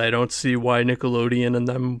 but I don't see why Nickelodeon and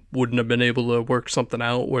them wouldn't have been able to work something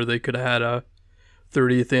out where they could have had a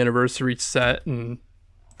 30th anniversary set and,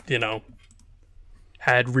 you know,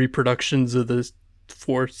 had reproductions of the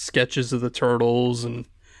 4 sketches of the Turtles and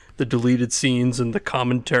the deleted scenes and the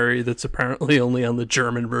commentary that's apparently only on the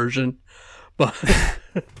German version. But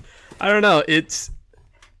I don't know.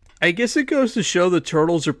 I guess it goes to show the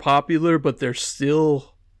Turtles are popular, but they're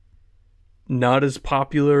still not as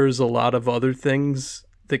popular as a lot of other things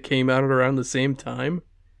that came out around the same time.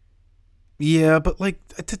 Yeah, but like,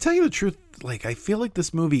 to tell you the truth, like, I feel like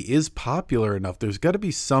this movie is popular enough. There's got to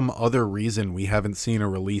be some other reason we haven't seen a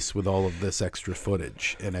release with all of this extra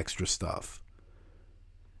footage and extra stuff.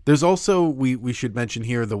 There's also, we should mention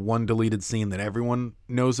here, the one deleted scene that everyone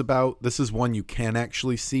knows about. This is one you can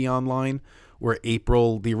actually see online, where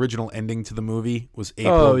April, the original ending to the movie was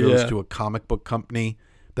April goes to a comic book company,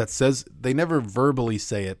 that says, they never verbally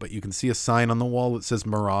say it, but you can see a sign on the wall that says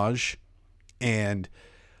Mirage, and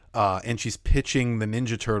she's pitching the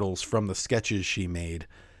Ninja Turtles from the sketches she made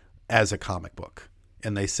as a comic book,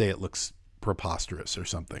 and they say it looks preposterous or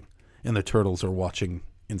something, and the turtles are watching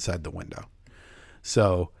inside the window.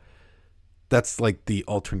 So that's like the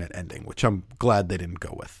alternate ending, which I'm glad they didn't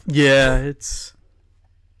go with. Yeah, it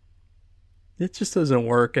just doesn't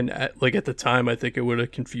work, and at the time I think it would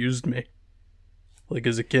have confused me, like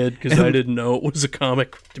as a kid, because I didn't know it was a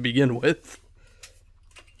comic to begin with.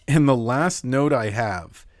 And the last note I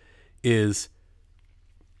have is,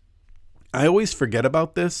 I always forget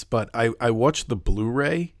about this, but I watched the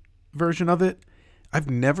Blu-ray version of it. I've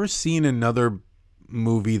never seen another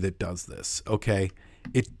movie that does this, okay?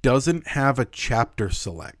 It doesn't have a chapter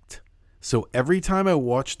select. So every time I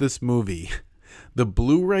watch this movie, the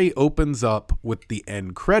Blu-ray opens up with the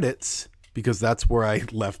end credits, because that's where I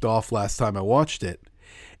left off last time I watched it.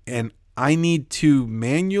 And I need to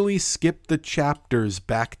manually skip the chapters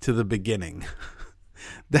back to the beginning.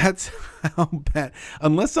 That's how bad.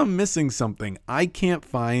 Unless I'm missing something, I can't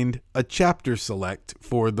find a chapter select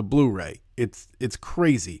for the Blu-ray. It's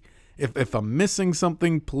crazy. If I'm missing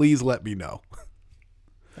something, please let me know.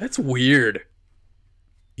 That's weird.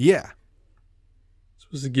 Yeah.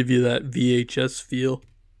 Supposed to give you that VHS feel.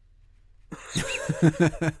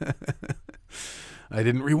 I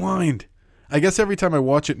didn't rewind. I guess every time I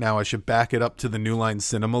watch it now, I should back it up to the New Line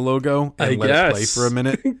Cinema logo and let it play for a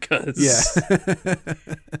minute. Yeah.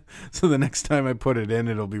 So the next time I put it in,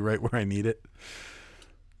 it'll be right where I need it.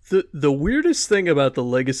 The weirdest thing about the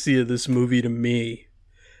legacy of this movie to me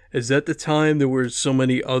is at the time there were so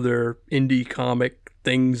many other indie comic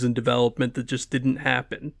things in development that just didn't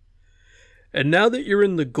happen. And now that you're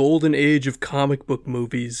in the golden age of comic book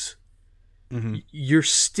movies, you're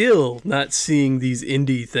still not seeing these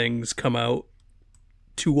indie things come out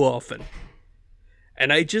too often.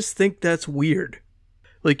 And I just think that's weird.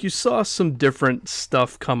 Like, you saw some different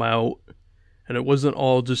stuff come out, and it wasn't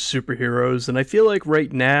all just superheroes. And I feel like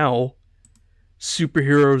right now,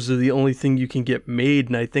 superheroes are the only thing you can get made,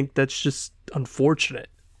 and I think that's just unfortunate.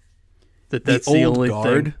 That's the only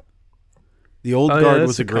thing. The Old Guard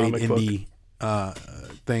was a great indie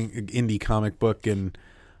indie comic book, and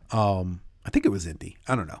I think it was indie.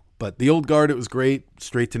 I don't know. But The Old Guard, it was great.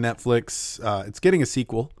 Straight to Netflix. It's getting a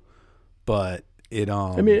sequel, but it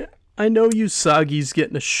I mean, I know Usagi's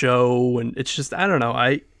getting a show, and it's just, I don't know.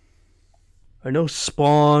 I know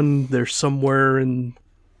Spawn, they're somewhere in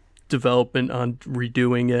development on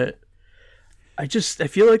redoing it. I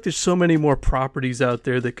feel like there's so many more properties out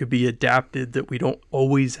there that could be adapted that we don't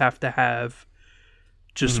always have to have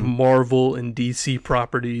just Marvel and DC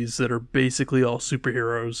properties that are basically all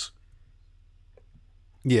superheroes.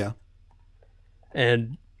 Yeah.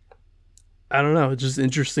 And I don't know, it's just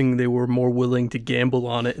interesting they were more willing to gamble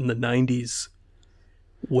on it in the 90s.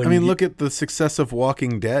 Look at the success of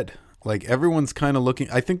Walking Dead. Like, everyone's kind of looking,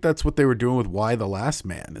 I think that's what they were doing with Why the Last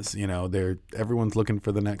Man is, everyone's looking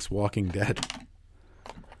for the next Walking Dead.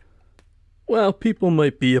 Well, people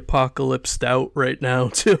might be apocalypsed out right now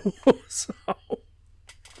too. So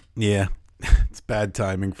yeah. It's bad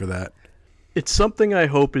timing for that. It's something I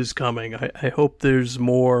hope is coming. I hope there's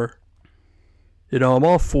more. I'm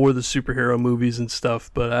all for the superhero movies and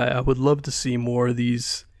stuff, but I would love to see more of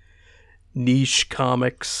these niche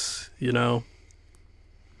comics,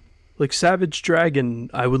 Like Savage Dragon,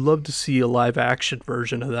 I would love to see a live action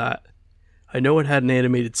version of that. I know it had an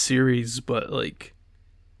animated series, but like,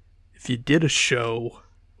 if you did a show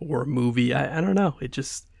or a movie, I don't know.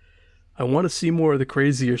 I want to see more of the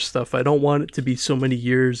crazier stuff. I don't want it to be so many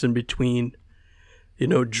years in between.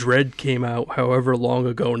 Dread came out however long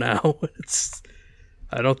ago now.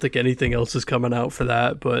 I don't think anything else is coming out for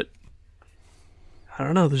that, but I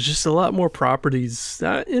don't know. There's just a lot more properties,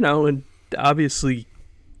 and obviously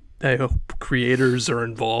I hope creators are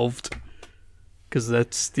involved, because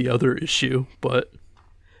that's the other issue, but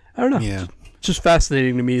I don't know. Yeah. It's just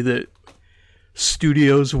fascinating to me that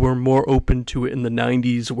studios were more open to it in the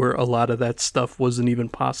 90s, where a lot of that stuff wasn't even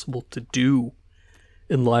possible to do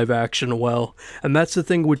in live action well. And that's the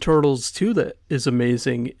thing with Turtles too that is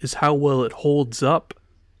amazing, is how well it holds up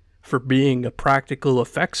for being a practical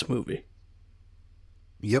effects movie.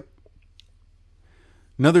 Yep.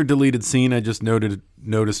 Another deleted scene I just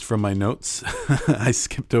noticed from my notes. I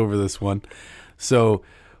skipped over this one. So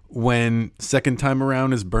when Second Time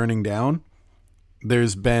Around is burning down,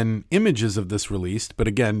 there's been images of this released, but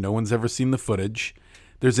again, no one's ever seen the footage.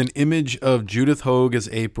 There's an image of Judith Hoag as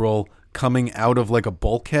April coming out of like a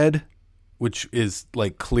bulkhead, which is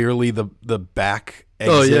like clearly the back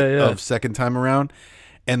exit of Second Time Around.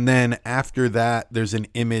 And then after that, there's an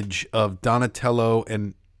image of Donatello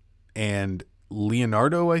and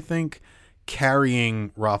Leonardo, I think,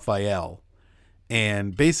 carrying Raphael.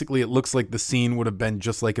 And basically it looks like the scene would have been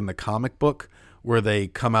just like in the comic book, where they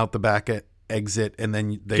come out the back exit and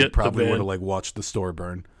then they probably would have like watched the store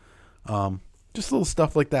burn. Just little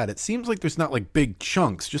stuff like that. It seems like there's not like big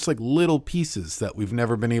chunks, just like little pieces that we've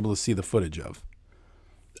never been able to see the footage of.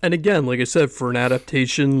 And again, like I said, for an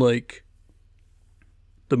adaptation, like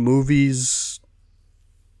the movie's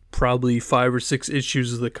probably 5 or 6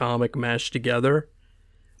 issues of the comic mashed together,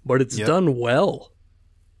 but it's done well.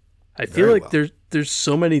 I feel Very like well. there's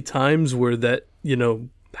so many times where that,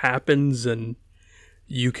 happens, and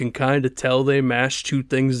you can kind of tell they mash two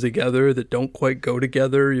things together that don't quite go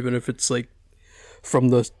together, even if it's like from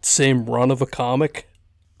the same run of a comic.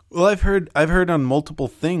 Well, I've heard on multiple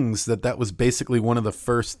things that was basically one of the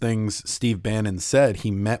first things Steve Bannon said.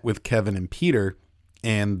 He met with Kevin and Peter,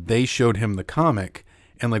 and they showed him the comic.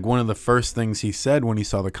 And like one of the first things he said when he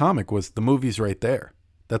saw the comic was, "The movie's right there."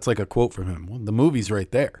 That's like a quote from him. Well, the movie's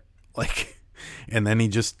right there. Like, and then he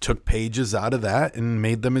just took pages out of that and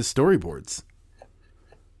made them his storyboards.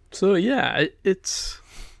 So yeah, it's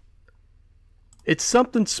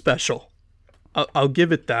something special. I'll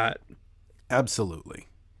give it that. Absolutely.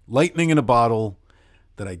 Lightning in a bottle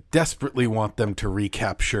that I desperately want them to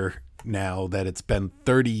recapture now that it's been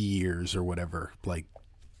 30 years or whatever. Like,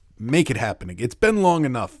 make it happen. It's been long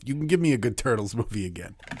enough. You can give me a good Turtles movie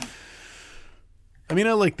again. I mean,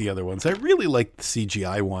 I like the other ones. I really liked the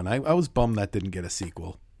CGI one. I was bummed that didn't get a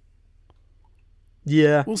sequel.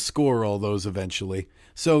 Yeah. We'll score all those eventually.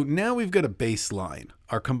 So now we've got a baseline.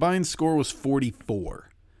 Our combined score was 44.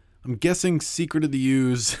 I'm guessing Secret of the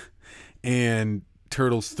Ooze and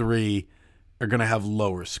Turtles 3 are going to have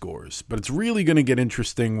lower scores. But it's really going to get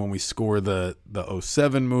interesting when we score the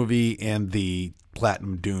 07 movie and the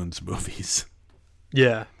Platinum Dunes movies.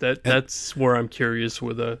 Yeah, that's where I'm curious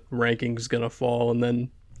where the ranking's going to fall. And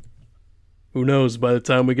then, who knows, by the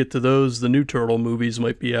time we get to those, the new Turtle movies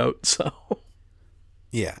might be out, so...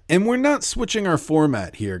 Yeah, and we're not switching our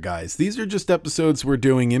format here, guys. These are just episodes we're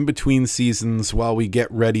doing in between seasons while we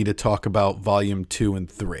get ready to talk about Volume 2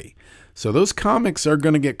 and 3. So those comics are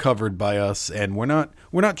going to get covered by us, and we're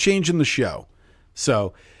not changing the show.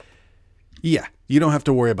 So, yeah, you don't have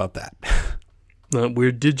to worry about that.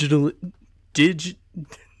 We're diligently...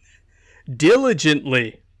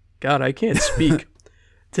 God, I can't speak.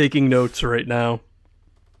 Taking notes right now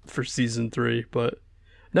for Season 3, but...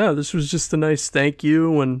 No, this was just a nice thank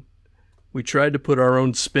you, and we tried to put our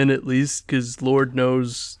own spin at least, because Lord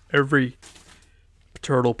knows every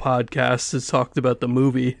Turtle podcast has talked about the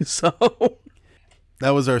movie, so...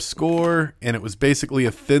 That was our score, and it was basically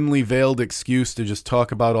a thinly veiled excuse to just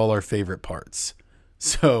talk about all our favorite parts.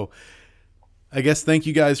 So, I guess thank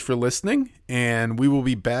you guys for listening, and we will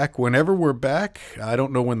be back whenever we're back. I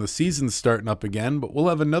don't know when the season's starting up again, but we'll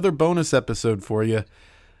have another bonus episode for you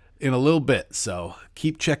in a little bit, so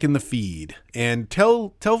keep checking the feed and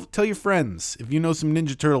tell your friends. If you know some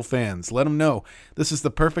Ninja Turtle fans, let them know this is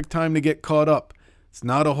the perfect time to get caught up. It's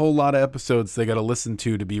not a whole lot of episodes they got to listen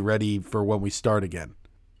to be ready for when we start again.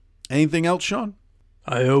 Anything else, Sean?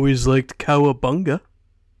 I always liked Cowabunga.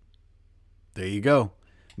 There you go.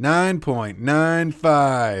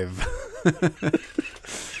 9.95.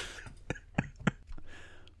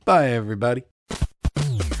 Bye, everybody.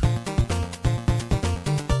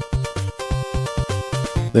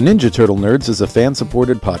 The Ninja Turtle Nerds is a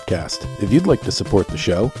fan-supported podcast. If you'd like to support the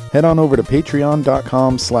show, head on over to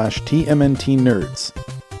patreon.com/TMNTnerds.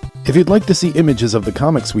 If you'd like to see images of the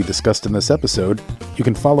comics we discussed in this episode, you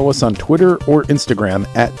can follow us on Twitter or Instagram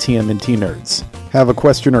 @TMNTnerds. Have a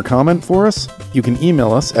question or comment for us? You can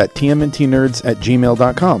email us at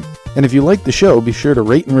tmntnerds@gmail.com. And if you like the show, be sure to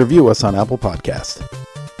rate and review us on Apple Podcast.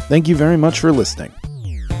 Thank you very much for listening.